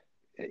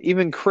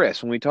 even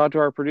Chris, when we talked to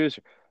our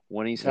producer,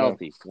 when he's No.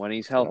 healthy,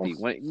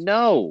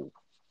 Well,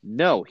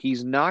 no,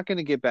 he's not going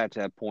to get back to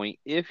that point.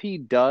 If he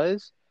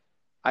does,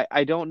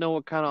 I don't know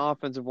what kind of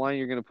offensive line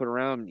you're going to put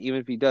around him.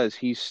 Even if he does,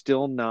 he's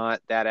still not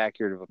that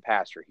accurate of a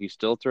passer. He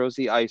still throws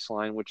the ice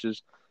line, which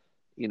is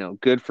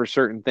good for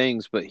certain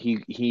things, but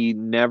he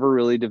never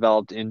really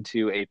developed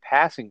into a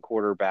passing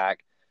quarterback.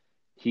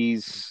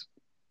 He's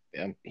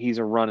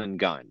a run and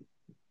gun.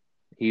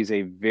 He's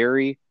a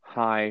very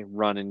high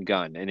run and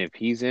gun. And if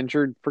he's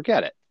injured,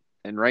 forget it.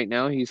 And right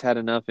now he's had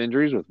enough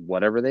injuries with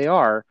whatever they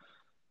are.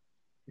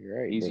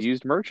 you're right. He's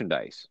used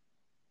merchandise.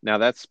 Now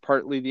that's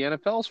partly the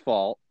NFL's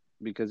fault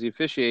because the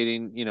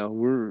officiating,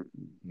 we're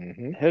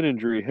head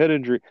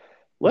injury.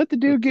 Let the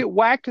dude get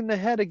whacked in the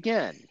head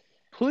again.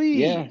 Please.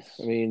 Yeah,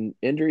 I mean,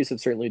 injuries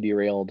have certainly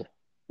derailed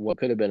what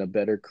could have been a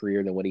better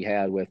career than what he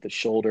had with the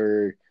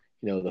shoulder,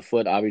 the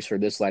foot, obviously, for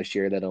this last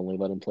year that only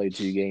let him play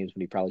 2 games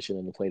when he probably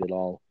shouldn't have played at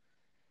all.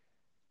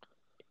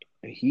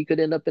 He could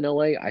end up in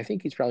LA. I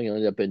think he's probably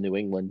going to end up in New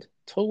England.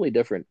 Totally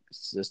different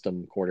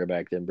system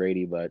quarterback than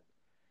Brady, but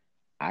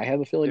I have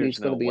a feeling There's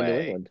he's going no to be in New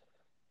way. England.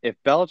 If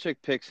Belichick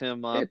picks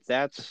him up,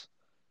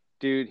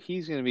 dude,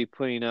 he's going to be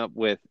putting up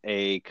with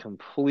a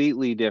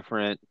completely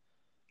different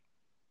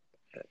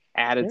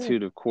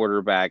attitude of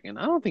quarterback, and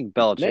I don't think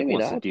Belichick Maybe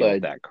wants to not, deal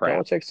with but that crap.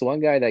 Belichick's the one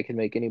guy that can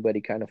make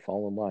anybody kind of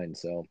fall in line.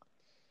 So,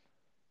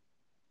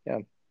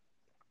 yeah.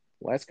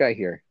 Last guy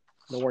here.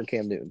 No more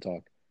Cam Newton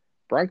talk.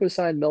 Broncos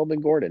signed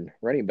Melvin Gordon,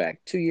 running back,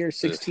 2 years,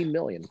 $16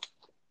 million. Is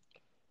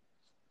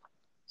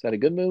that a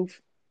good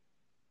move?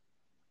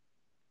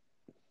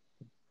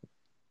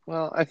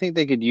 Well, I think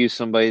they could use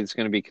somebody that's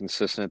going to be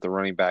consistent at the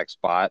running back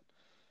spot.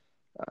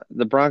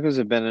 The Broncos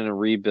have been in a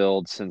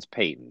rebuild since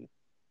Peyton.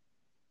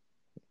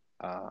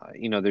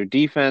 Their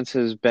defense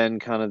has been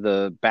kind of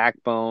the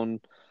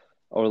backbone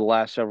over the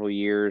last several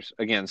years.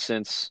 Again,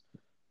 since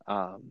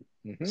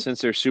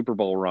their Super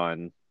Bowl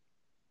run,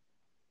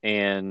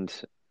 and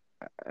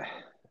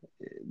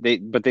they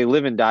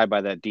live and die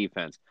by that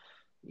defense.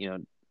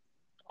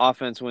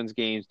 Offense wins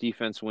games,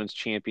 defense wins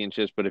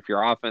championships. But if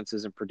your offense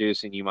isn't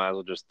producing, you might as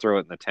well just throw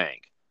it in the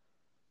tank.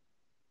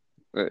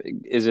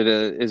 Is it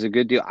a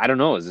good deal? I don't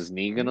know. Is his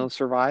knee going to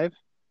survive?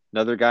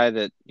 Another guy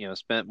that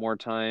spent more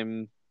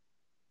time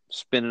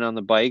spinning on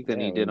the bike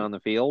than he did on the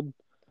field.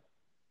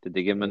 Did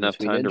they give him enough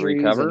time to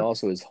recover? And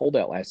also his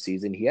holdout last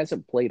season, he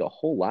hasn't played a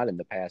whole lot in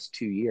the past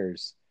 2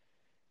 years.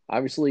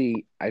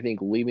 Obviously, I think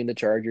leaving the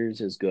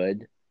Chargers is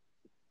good.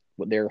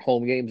 But their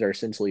home games are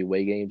essentially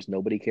away games.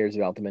 Nobody cares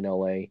about them in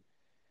LA.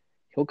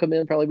 He'll come in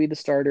and probably be the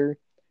starter.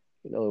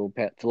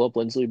 Philip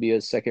Lindsay will be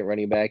a second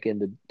running back,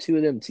 and the two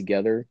of them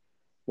together,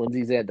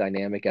 Lindsay's that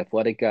dynamic,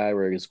 athletic guy,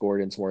 whereas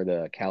Gordon's more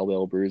the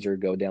cowbell bruiser,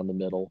 go down the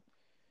middle.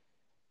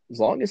 As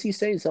long as he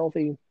stays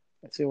healthy,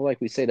 I feel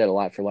like we say that a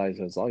lot for lives,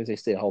 as long as they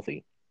stay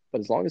healthy.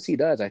 But as long as he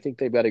does, I think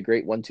they've got a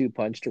great 1-2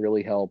 punch to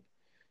really help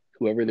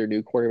whoever their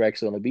new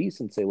quarterback's going to be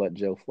since they let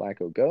Joe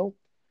Flacco go.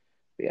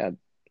 But yeah,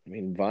 I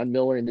mean, Von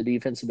Miller and the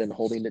defense have been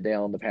holding it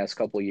down the past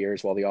couple of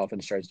years while the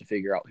offense tries to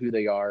figure out who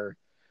they are,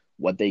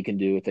 what they can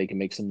do, if they can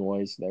make some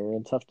noise. They were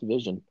in a tough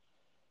division.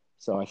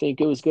 So I think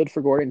it was good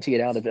for Gordon to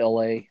get out of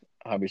LA.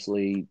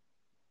 Obviously,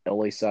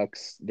 LA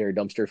sucks. They're a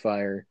dumpster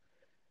fire.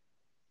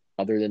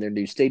 Other than their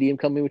new stadium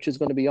coming, which is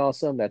going to be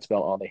awesome, that's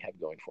about all they have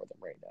going for them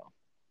right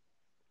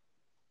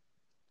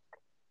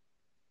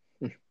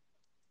now.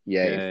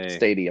 Yay.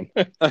 Stadium.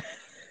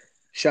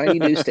 Shiny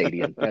new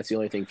stadium. That's the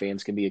only thing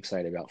fans can be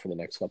excited about for the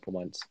next couple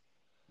months.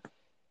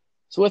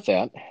 So with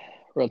that,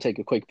 we're going to take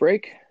a quick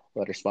break,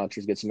 let our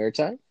sponsors get some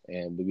airtime,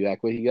 and we'll be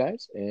back with you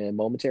guys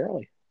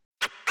momentarily.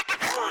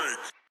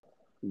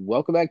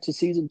 Welcome back to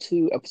Season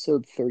 2,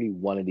 Episode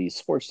 31 of the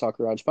Sports Talk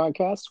Garage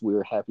podcast.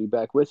 We're happy to be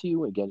back with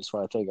you. Again, just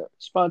want to thank our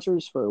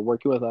sponsors for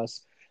working with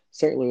us.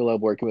 Certainly we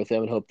love working with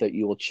them and hope that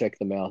you will check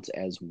them out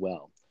as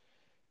well.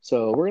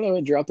 So we're going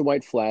to drop the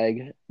white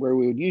flag where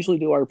we would usually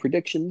do our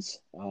predictions.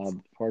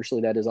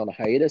 Partially that is on a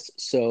hiatus.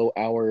 So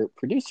our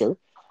producer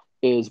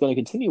is going to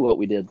continue what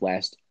we did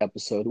last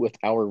episode with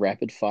our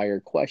rapid fire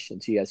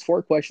questions. He has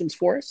 4 questions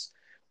for us.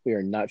 We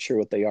are not sure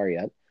what they are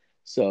yet.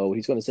 So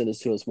he's going to send this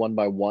to us one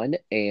by one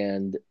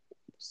and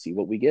see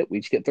what we get. We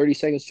each get 30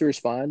 seconds to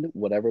respond,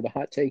 whatever the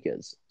hot take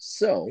is.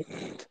 So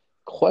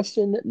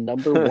question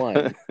number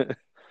 1.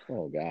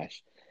 Oh,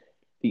 gosh.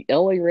 The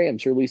LA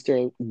Rams released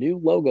their new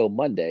logo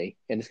Monday,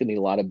 and it's going to be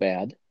a lot of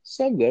bad,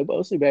 some good, but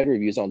mostly bad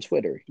reviews on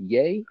Twitter.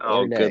 Yay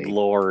or nay? Oh, good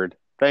Lord.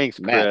 Thanks,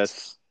 Matt.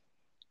 Chris.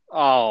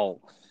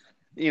 Oh,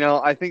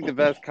 I think the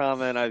best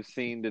comment I've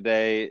seen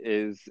today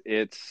is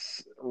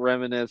it's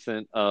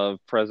reminiscent of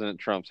President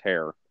Trump's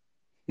hair.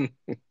 That's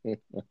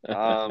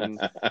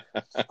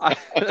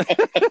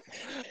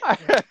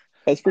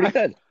pretty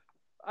good.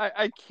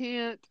 I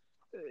can't,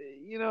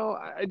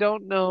 I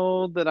don't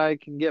know that I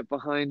can get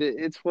behind it.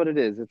 It's what it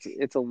is.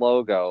 It's a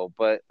logo,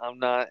 but I'm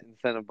not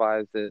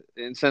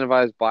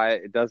incentivized by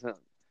it. It doesn't,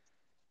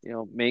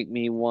 make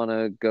me want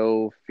to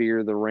go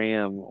fear the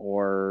Ram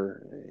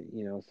or,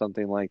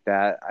 something like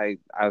that. I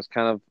was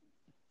kind of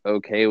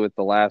okay with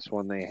the last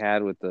one they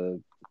had with the,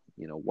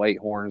 white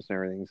horns and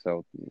everything.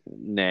 So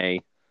nay.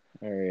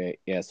 All right.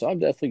 Yeah. So I'm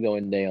definitely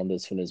going nay on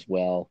this one as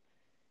well.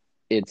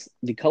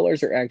 The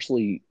colors are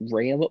actually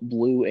Ram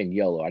blue and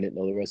yellow. I didn't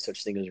know there was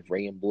such thing as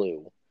Ram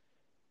blue,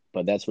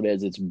 but that's what it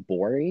is. It's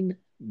boring.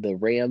 The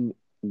Ram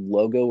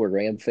logo or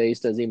Ram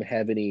face doesn't even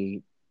have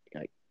anything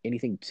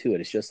to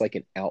it. It's just like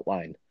an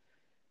outline.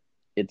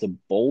 It's a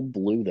bold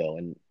blue though,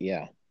 and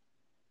yeah,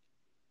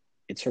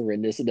 it's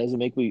horrendous. It doesn't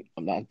make me.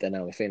 I'm not that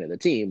I'm a fan of the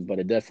team, but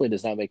it definitely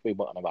does not make me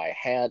want to buy a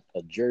hat,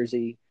 a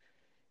jersey.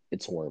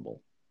 It's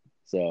horrible.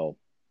 So,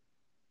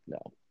 no.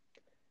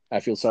 I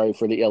feel sorry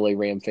for the LA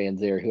Ram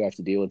fans there who have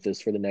to deal with this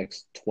for the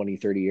next 20,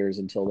 30 years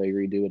until they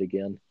redo it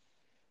again.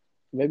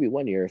 Maybe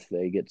 1 year if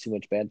they get too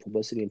much bad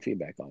publicity and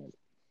feedback on it.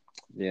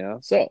 Yeah.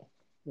 So,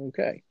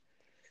 okay.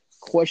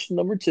 Question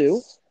number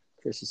 2.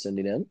 Chris is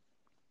sending in.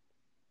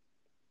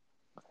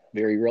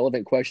 Very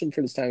relevant question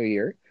for this time of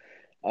year.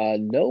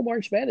 No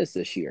March Madness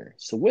this year.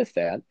 So with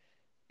that,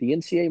 the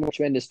NCAA March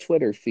Madness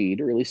Twitter feed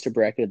released a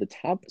bracket of the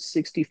top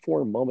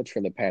 64 moments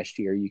from the past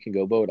year you can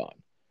go vote on.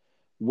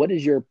 What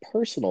is your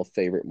personal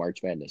favorite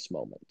March Madness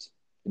moment?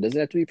 It doesn't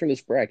have to be from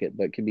this bracket,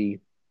 but it can be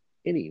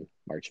any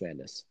March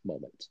Madness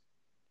moment.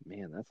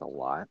 Man, that's a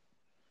lot.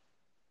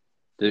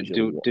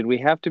 Did we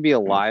have to be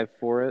alive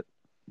for it?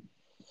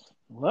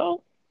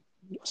 Well,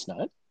 it's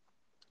not.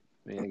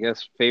 I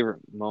guess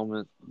favorite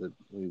moment that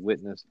we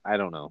witnessed. I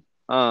don't know.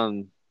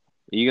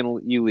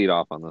 You lead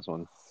off on this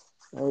one.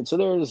 All right, so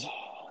there's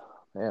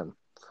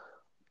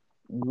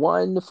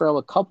one from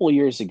a couple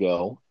years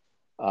ago.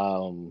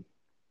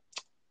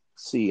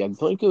 I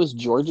think it was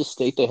Georgia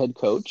State, the head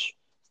coach,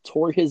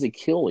 tore his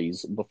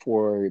Achilles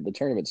before the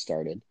tournament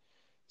started.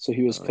 So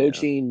he was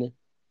coaching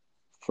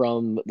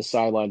from the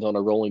sidelines on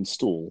a rolling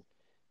stool.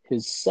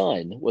 His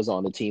son was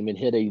on the team and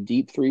hit a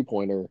deep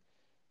three-pointer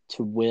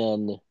to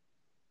win,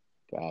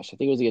 I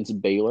think it was against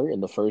Baylor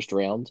in the first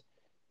round.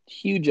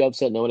 Huge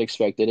upset. No one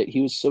expected it. He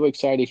was so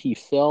excited he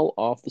fell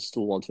off the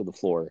stool onto the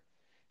floor.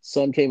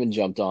 Son came and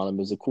jumped on him.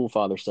 It was a cool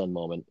father-son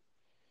moment.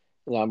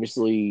 And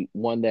obviously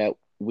one that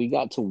we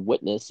got to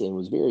witness and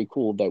was very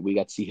cool that we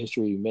got to see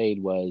history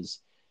made was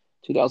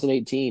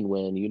 2018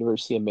 when the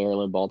University of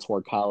Maryland,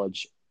 Baltimore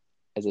College,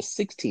 as a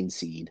 16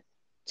 seed,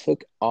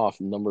 took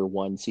off number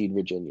 1 seed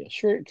Virginia.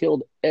 Sure, it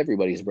killed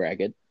everybody's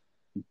bracket,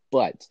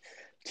 but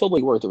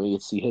totally worth it when you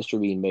get to see history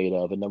being made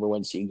of a number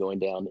 1 seed going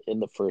down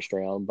in the first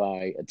round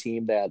by a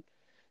team that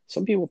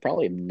some people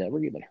probably have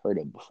never even heard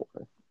of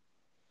before.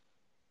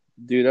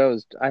 Dude,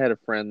 I had a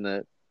friend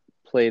that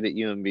played at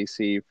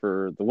UMBC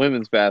for the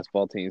women's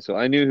basketball team, so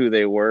I knew who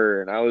they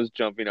were, and I was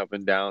jumping up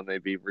and down. They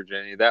beat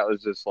Virginia. That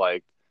was just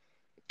like,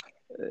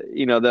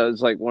 that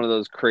was like one of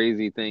those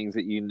crazy things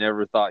that you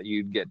never thought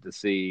you'd get to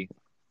see.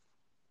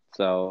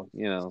 So,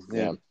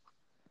 yeah.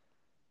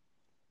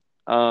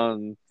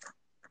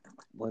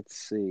 Let's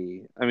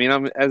see. I mean,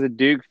 I'm as a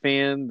Duke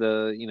fan,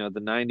 the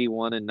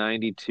 91 and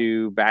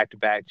 92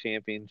 back-to-back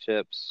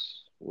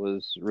championships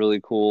was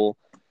really cool.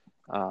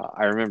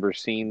 I remember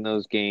seeing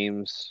those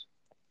games.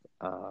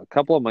 A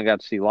couple of them I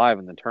got to see live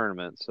in the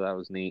tournament, so that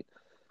was neat.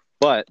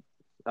 But,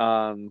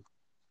 gosh,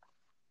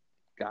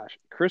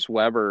 Chris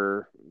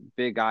Webber,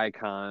 big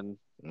icon,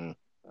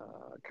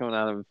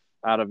 coming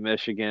out of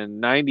Michigan,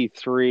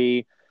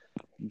 93,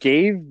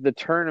 gave the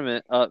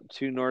tournament up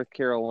to North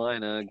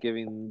Carolina,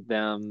 giving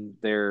them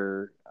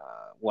their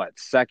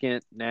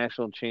second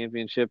national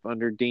championship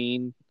under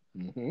Dean.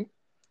 Mm-hmm.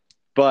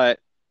 But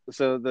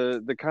so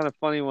the kind of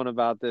funny one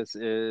about this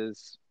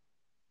is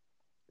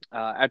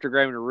after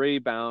grabbing a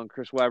rebound,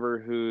 Chris Webber,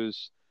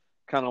 who's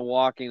kind of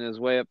walking his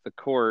way up the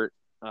court,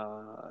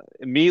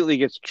 immediately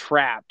gets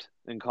trapped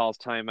and calls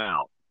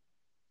timeout.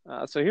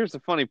 So here's the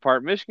funny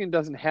part. Michigan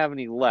doesn't have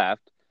any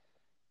left.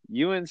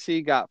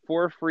 UNC got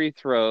 4 free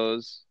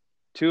throws,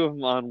 2 of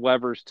them on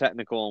Weber's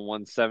technical and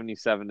won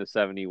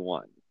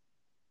 77-71.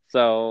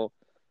 So,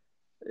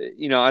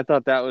 I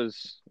thought that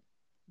was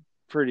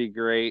pretty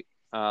great.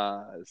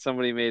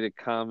 Somebody made a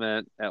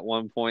comment at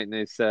one point and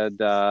they said,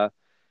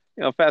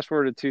 fast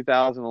forward to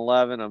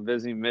 2011, I'm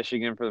visiting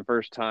Michigan for the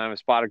first time. I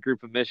spot a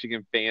group of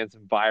Michigan fans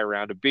and buy a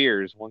round of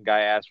beers. One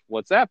guy asked,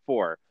 "What's that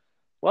for?"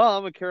 "Well,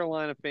 I'm a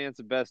Carolina fan. It's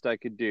the best I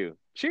could do.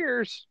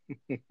 Cheers."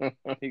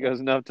 He goes,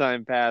 enough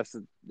time passed.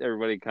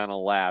 Everybody kind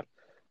of laughed.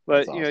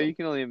 But, awesome. You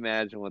can only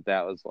imagine what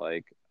that was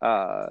like.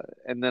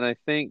 And then I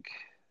think,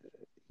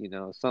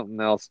 something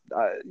else.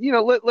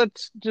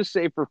 Let's just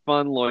say for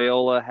fun,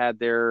 Loyola had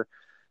their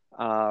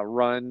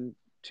run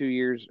 2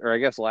 years, or I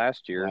guess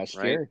last year. Last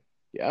right? year,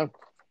 yeah.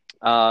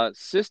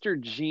 Sister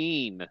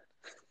Jean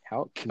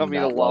How can coming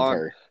you not along. love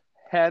her?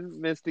 Hadn't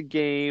missed a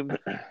game,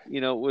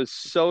 was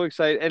so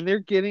excited. And they're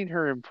getting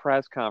her in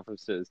press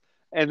conferences.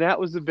 And that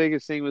was the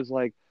biggest thing, was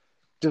like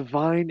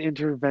divine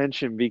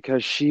intervention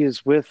because she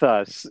is with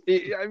us.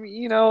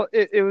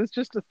 It was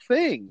just a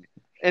thing.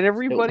 And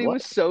everybody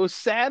was so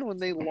sad when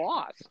they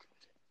lost.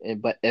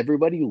 But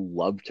everybody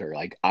loved her.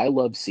 Like, I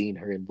loved seeing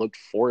her and looked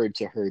forward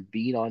to her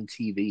being on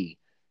TV,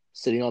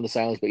 sitting on the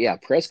sidelines. But yeah,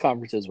 press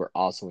conferences were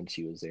awesome when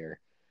she was there.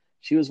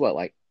 She was what,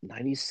 like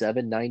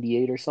 97,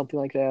 98 or something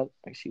like that?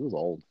 Like, she was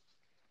old.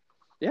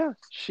 Yeah,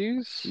 she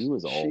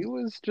was old. She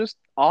was just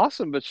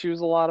awesome, but she was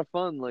a lot of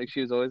fun. Like,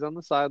 she was always on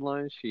the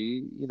sidelines.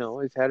 She,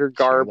 always had her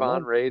garb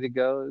on, ready to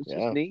go. It was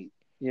just neat.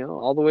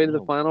 All the way to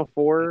the Final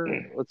Four.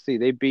 Let's see,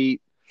 they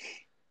beat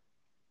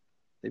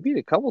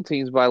a couple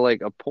teams by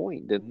like a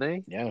point, didn't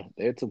they? Yeah,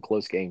 they had some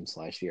close games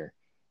last year.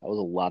 That was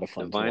a lot of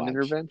fun to watch. Divine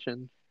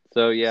intervention.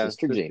 So yeah,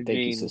 Sister Jean. Thank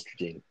you, Sister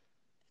Jean.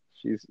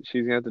 She's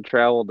gonna have to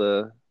travel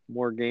to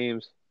more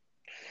games.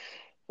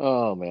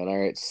 Oh man! All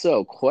right.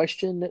 So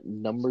question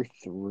number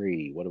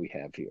 3. What do we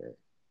have here?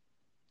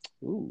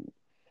 Ooh.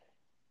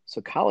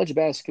 So college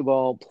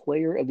basketball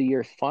Player of the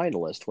Year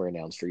finalists were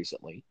announced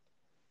recently.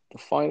 The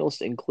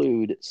finalists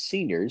include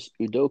seniors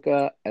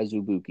Udoka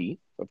Azubuike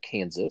of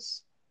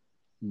Kansas,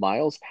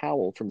 Miles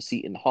Powell from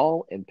Seton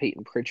Hall, and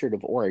Peyton Pritchard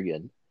of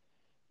Oregon,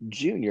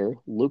 junior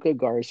Luka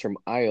Garza from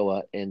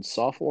Iowa, and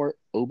sophomore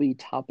Obi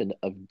Toppin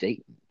of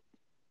Dayton.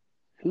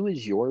 Who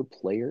is your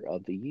Player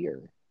of the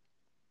Year?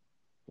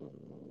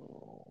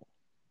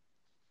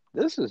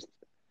 This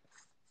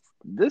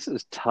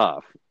is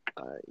tough.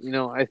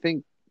 I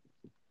think,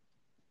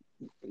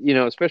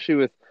 especially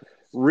with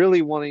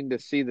really wanting to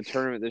see the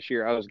tournament this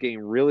year, I was getting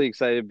really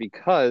excited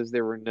because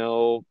there were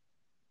no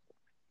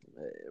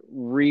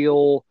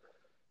real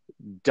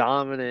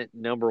dominant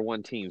number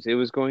one teams. It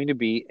was going to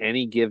be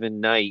any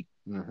given night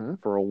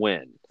for a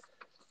win.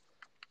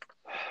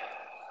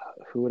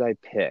 Who would I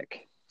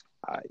pick?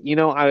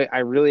 I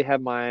really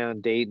had my eye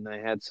on Dayton. I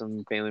had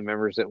some family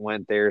members that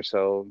went there.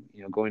 So,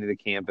 going to the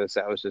campus,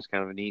 that was just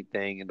kind of a neat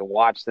thing. And to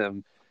watch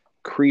them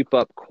creep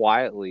up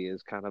quietly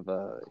is kind of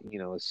a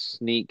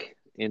sneak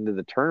into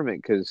the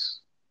tournament,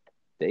 because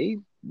they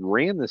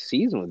ran the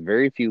season with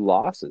very few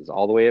losses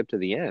all the way up to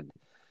the end.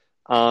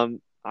 I'm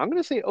going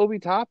to say Obi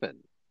Toppin.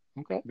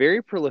 Okay.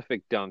 Very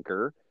prolific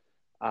dunker,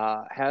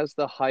 has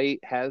the height,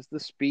 has the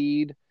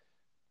speed.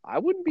 I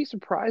wouldn't be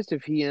surprised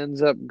if he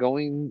ends up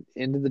going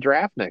into the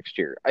draft next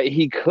year.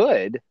 He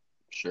could.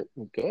 Sure,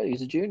 good.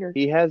 He's a junior.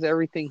 He has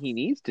everything he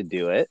needs to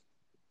do it.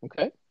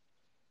 Okay.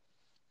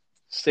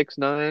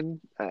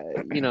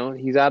 6'9",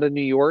 he's out of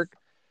New York,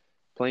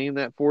 playing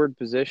that forward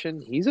position.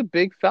 He's a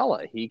big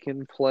fella. He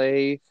can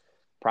play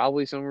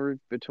probably somewhere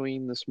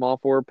between the small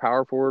forward,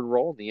 power forward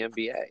role in the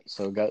NBA.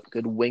 So got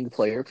good wing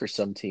player for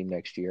some team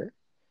next year.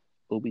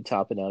 Obi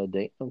Toppin out of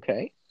date.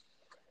 Okay.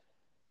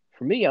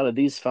 For me, out of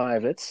these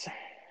 5,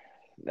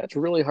 that's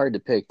really hard to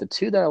pick. The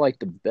 2 that I like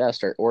the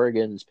best are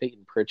Oregon's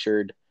Peyton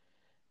Pritchard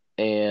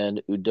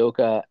and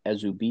Udoka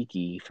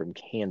Azubuike from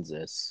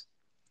Kansas.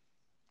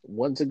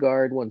 One's a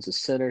guard, one's a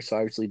center, so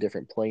obviously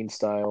different playing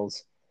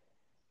styles.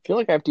 I feel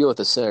like I have to go with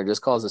the center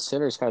just because the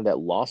center is kind of that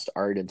lost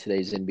art in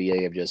today's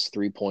NBA of just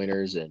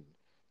 3-pointers and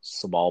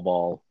small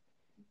ball.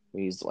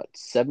 He's like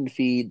 7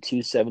 feet,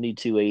 270,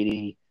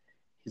 280.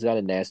 He's got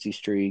a nasty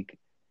streak.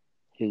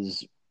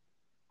 His,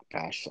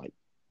 like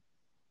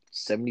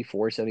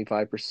 74,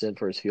 75%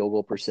 for his field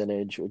goal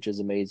percentage, which is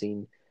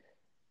amazing.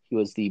 He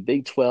was the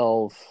Big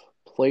 12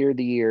 Player of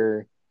the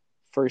Year,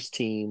 first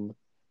team.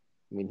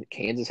 I mean,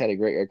 Kansas had a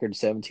great record,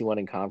 17-1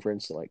 in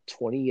conference, and like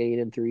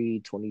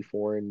 28-3,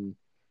 24 and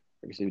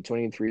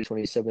 20-3,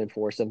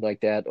 27-4, something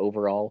like that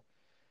overall.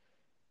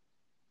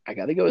 I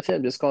got to go with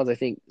him just because I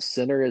think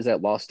center is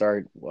that lost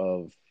art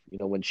of,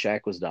 when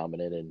Shaq was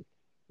dominant, and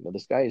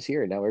this guy is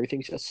here now.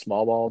 Everything's just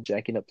small ball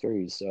jacking up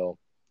threes. So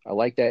I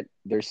like that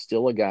there's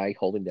still a guy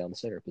holding down the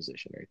center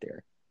position right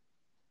there.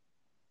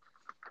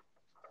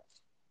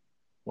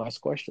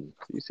 Last question.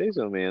 You say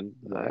so, man.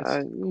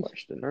 Last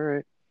question. All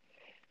right.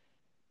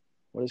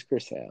 What does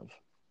Chris have?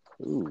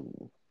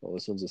 Ooh, well,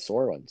 this one's a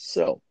sore one.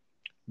 So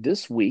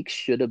this week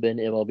should have been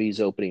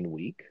MLB's opening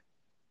week,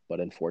 but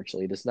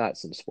unfortunately it is not.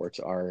 Some sports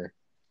are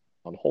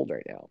on hold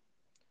right now.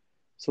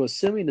 So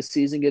assuming the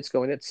season gets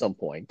going at some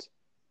point,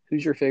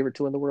 who's your favorite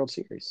to win the World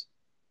Series?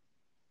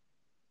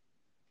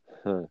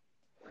 It's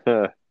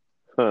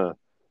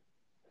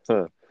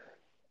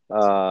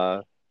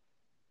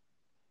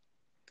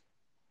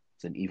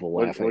an evil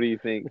laugh. What do you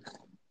think?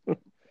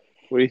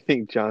 What do you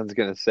think John's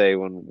gonna say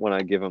when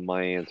I give him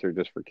my answer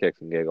just for kicks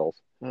and giggles?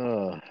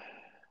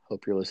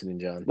 Hope you're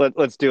listening, John.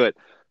 Let's do it.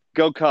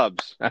 Go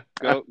Cubs.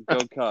 Go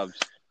Cubs.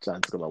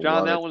 John's gonna John,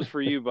 love that it. one's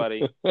for you,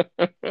 buddy.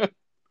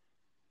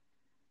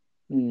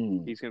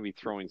 He's gonna be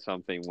throwing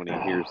something when he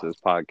hears this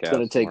podcast. He's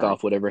gonna take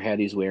off whatever hat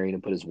he's wearing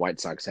and put his White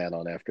Sox hat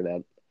on after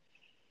that.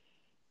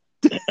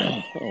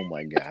 Oh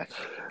my gosh!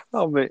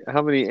 How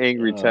many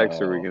angry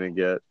texts are we gonna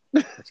get?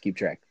 Let's keep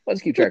track.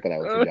 Let's keep track of that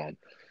one for John.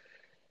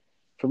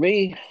 For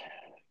me,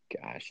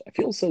 gosh, I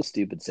feel so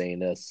stupid saying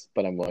this,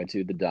 but I'm going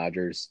to. The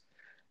Dodgers.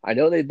 I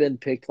know they've been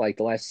picked like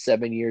the last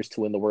 7 years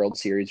to win the World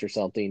Series or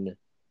something.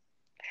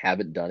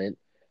 Haven't done it,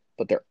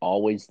 but they're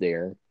always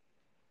there.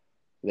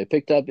 They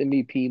picked up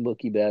MVP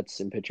Mookie Betts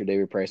and pitcher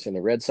David Price from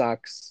the Red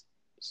Sox,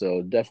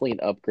 so definitely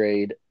an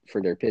upgrade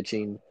for their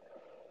pitching.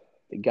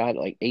 They got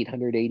like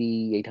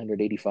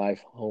 885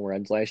 home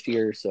runs last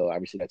year, so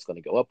obviously that's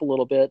going to go up a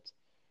little bit.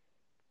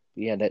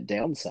 Yeah, that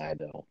downside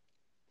though.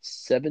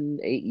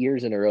 7-8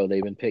 years in a row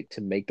they've been picked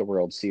to make the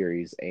World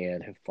Series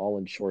and have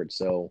fallen short.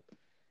 So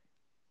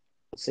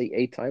let's say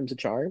 8 times a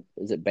charm.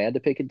 Is it bad to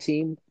pick a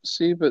team?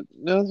 See, but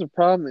that's the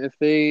problem. If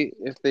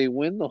they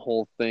win the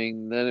whole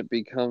thing, then it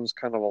becomes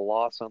kind of a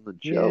loss on the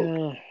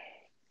joke.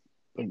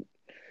 Yeah.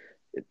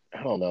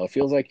 I don't know. It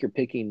feels like you're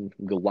picking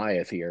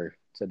Goliath here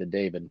instead of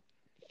David.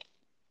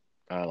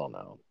 I don't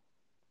know.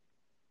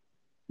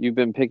 You've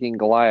been picking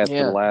Goliath for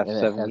the last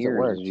 7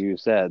 years, as you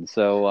said.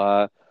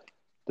 So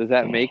does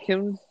that make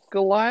him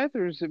Goliath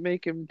or does it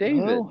make him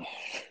David? Well,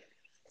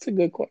 that's a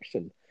good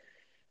question.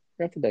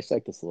 We have to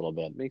dissect this a little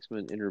bit. It makes him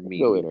an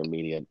intermediate. Go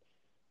intermediate.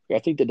 I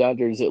think the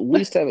Dodgers at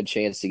least have a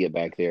chance to get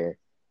back there,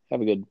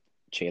 have a good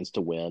chance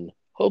to win.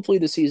 Hopefully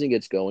the season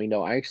gets going.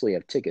 No, I actually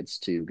have tickets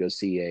to go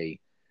see a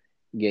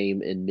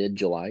game in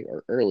mid-July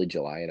or early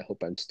July, and I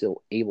hope I'm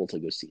still able to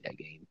go see that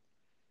game.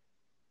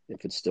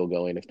 If it's still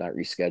going, if not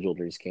rescheduled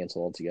or just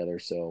canceled altogether.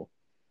 So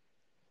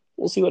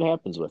we'll see what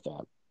happens with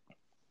that.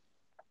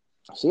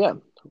 So yeah,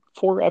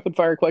 4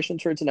 rapid-fire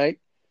questions for tonight.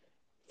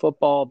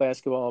 Football,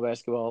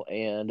 basketball,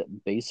 and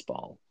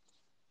baseball.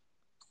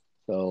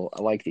 So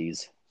I like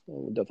these.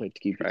 We'll definitely have to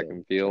keep track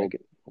and field,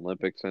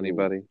 Olympics,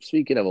 anybody?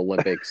 Speaking of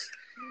Olympics,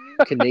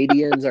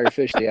 Canadians are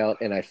officially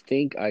out, and I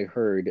think I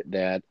heard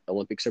that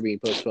Olympics are being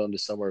postponed to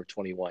summer of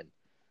 21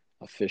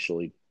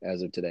 officially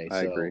as of today.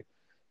 I agree.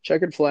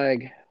 Checkered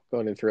flag, go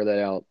ahead and throw that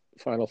out.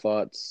 Final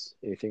thoughts?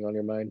 Anything on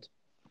your mind?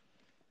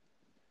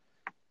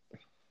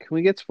 Can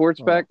we get sports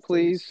back,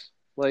 please?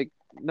 Like,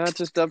 not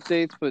just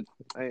updates, but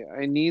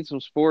I need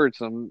some sports.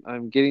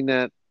 I'm getting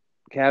that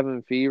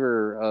cabin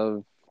fever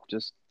of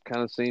just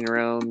kind of sitting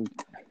around,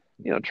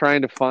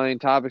 trying to find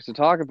topics to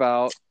talk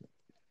about.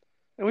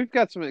 And we've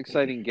got some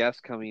exciting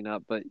guests coming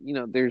up, but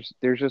there's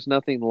just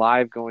nothing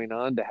live going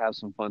on to have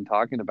some fun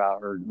talking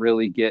about or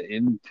really get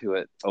into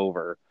it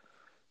over.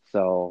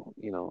 So,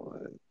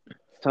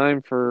 it's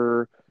time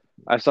for.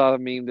 I saw a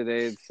meme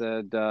today that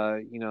said,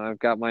 I've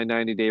got my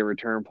 90-day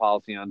return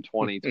policy on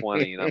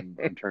 2020 and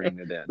I'm turning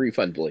it in.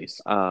 Refund, please.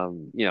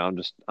 I'm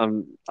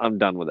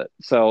done with it.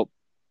 So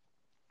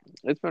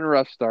it's been a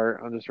rough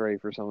start. I'm just ready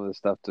for some of this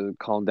stuff to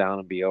calm down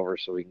and be over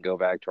so we can go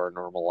back to our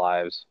normal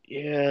lives.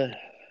 Yeah.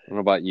 I don't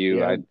know about you.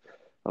 Yeah.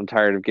 I'm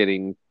tired of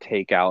getting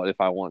takeout if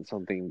I want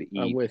something to eat.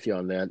 I'm with you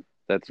on that.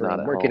 That's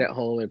not I'm working at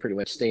home and pretty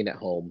much staying at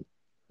home.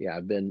 Yeah,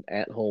 I've been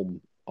at home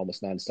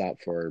almost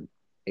nonstop for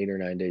 8 or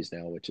 9 days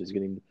now, which is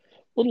getting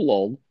a little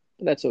old,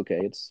 but that's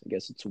okay. I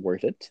guess it's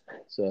worth it.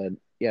 So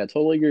yeah,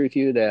 totally agree with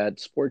you that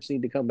sports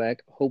need to come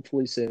back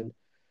hopefully soon.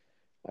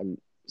 I'm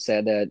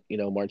sad that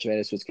March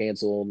Madness was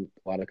canceled.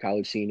 A lot of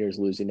college seniors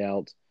losing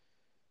out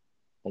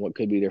on what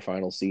could be their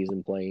final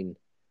season playing.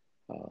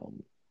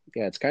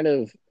 Yeah, it's kind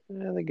of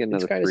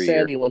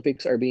sad the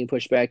Olympics are being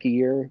pushed back a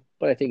year,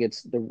 but I think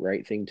it's the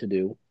right thing to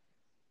do.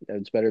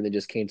 It's better than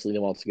just canceling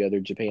them altogether.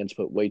 Japan's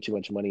put way too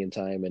much money and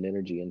time and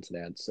energy into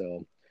that,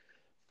 so.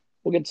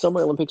 We'll get Summer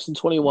Olympics in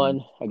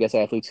 21. I guess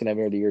athletes can have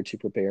another year to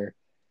prepare.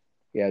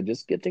 Yeah,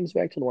 just get things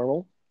back to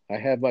normal. I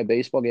have my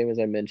baseball game, as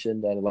I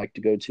mentioned, that I'd like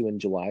to go to in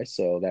July,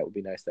 so that would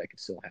be nice that could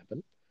still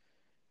happen.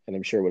 And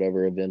I'm sure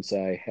whatever events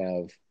I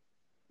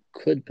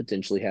could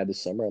potentially have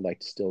this summer, I'd like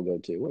to still go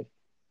to if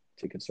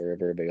tickets are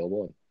ever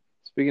available.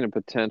 Speaking of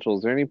potential,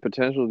 is there any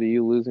potential to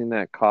you losing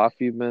that cough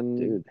you've been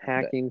Dude,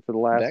 hacking for the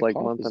last that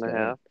cough month is and a gone,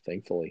 half?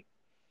 thankfully.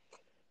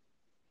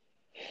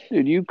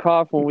 Dude, you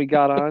coughed when we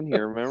got on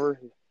here, remember?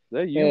 Is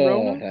that you,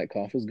 Rona? That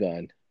cough is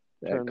gone.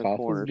 Turn the Cough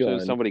corner. is So gone.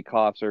 if somebody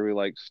coughs,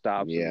 everybody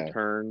stops and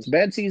turns. It's a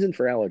bad season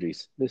for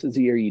allergies. This is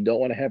the year you don't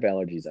want to have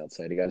allergies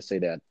outside. I got to say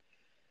that.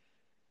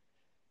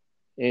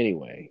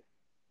 Anyway.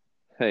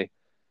 Hey,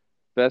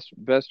 best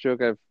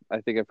joke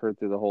I think I've heard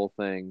through the whole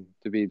thing,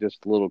 to be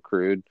just a little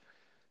crude.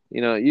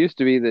 It used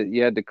to be that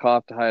you had to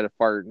cough to hide a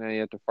fart. Now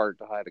you have to fart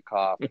to hide a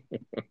cough.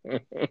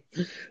 But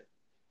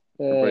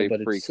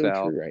it's so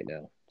true right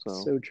now.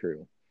 So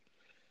true.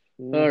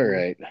 Mm-hmm. All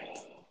right.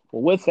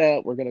 Well, with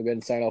that, we're going to go ahead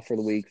and sign off for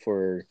the week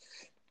for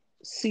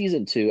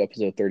Season 2,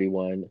 Episode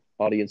 31,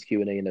 Audience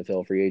Q&A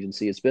NFL Free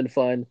Agency. It's been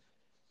fun.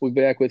 We'll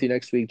be back with you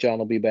next week. John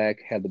will be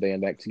back. Have the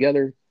band back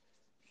together.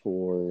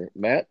 For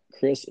Matt,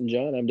 Chris, and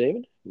John, I'm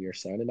David. We are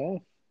signing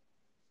off.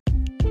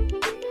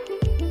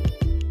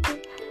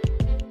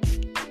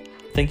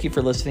 Thank you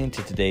for listening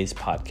to today's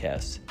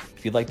podcast.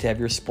 If you'd like to have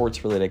your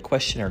sports-related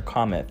question or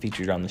comment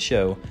featured on the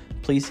show,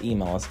 please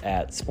email us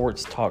at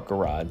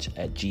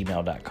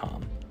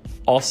sportstalkgarage@gmail.com.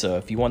 Also,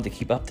 if you want to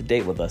keep up to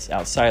date with us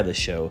outside of the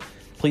show,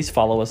 please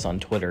follow us on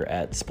Twitter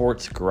at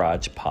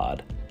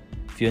SportsGaragePod.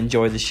 If you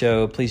enjoy the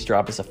show, please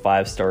drop us a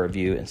 5-star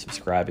review and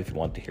subscribe if you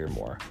want to hear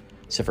more.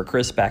 So for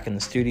Chris back in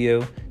the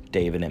studio,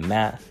 David and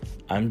Matt,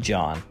 I'm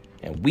John,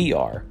 and we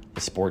are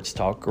the Sports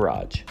Talk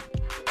Garage.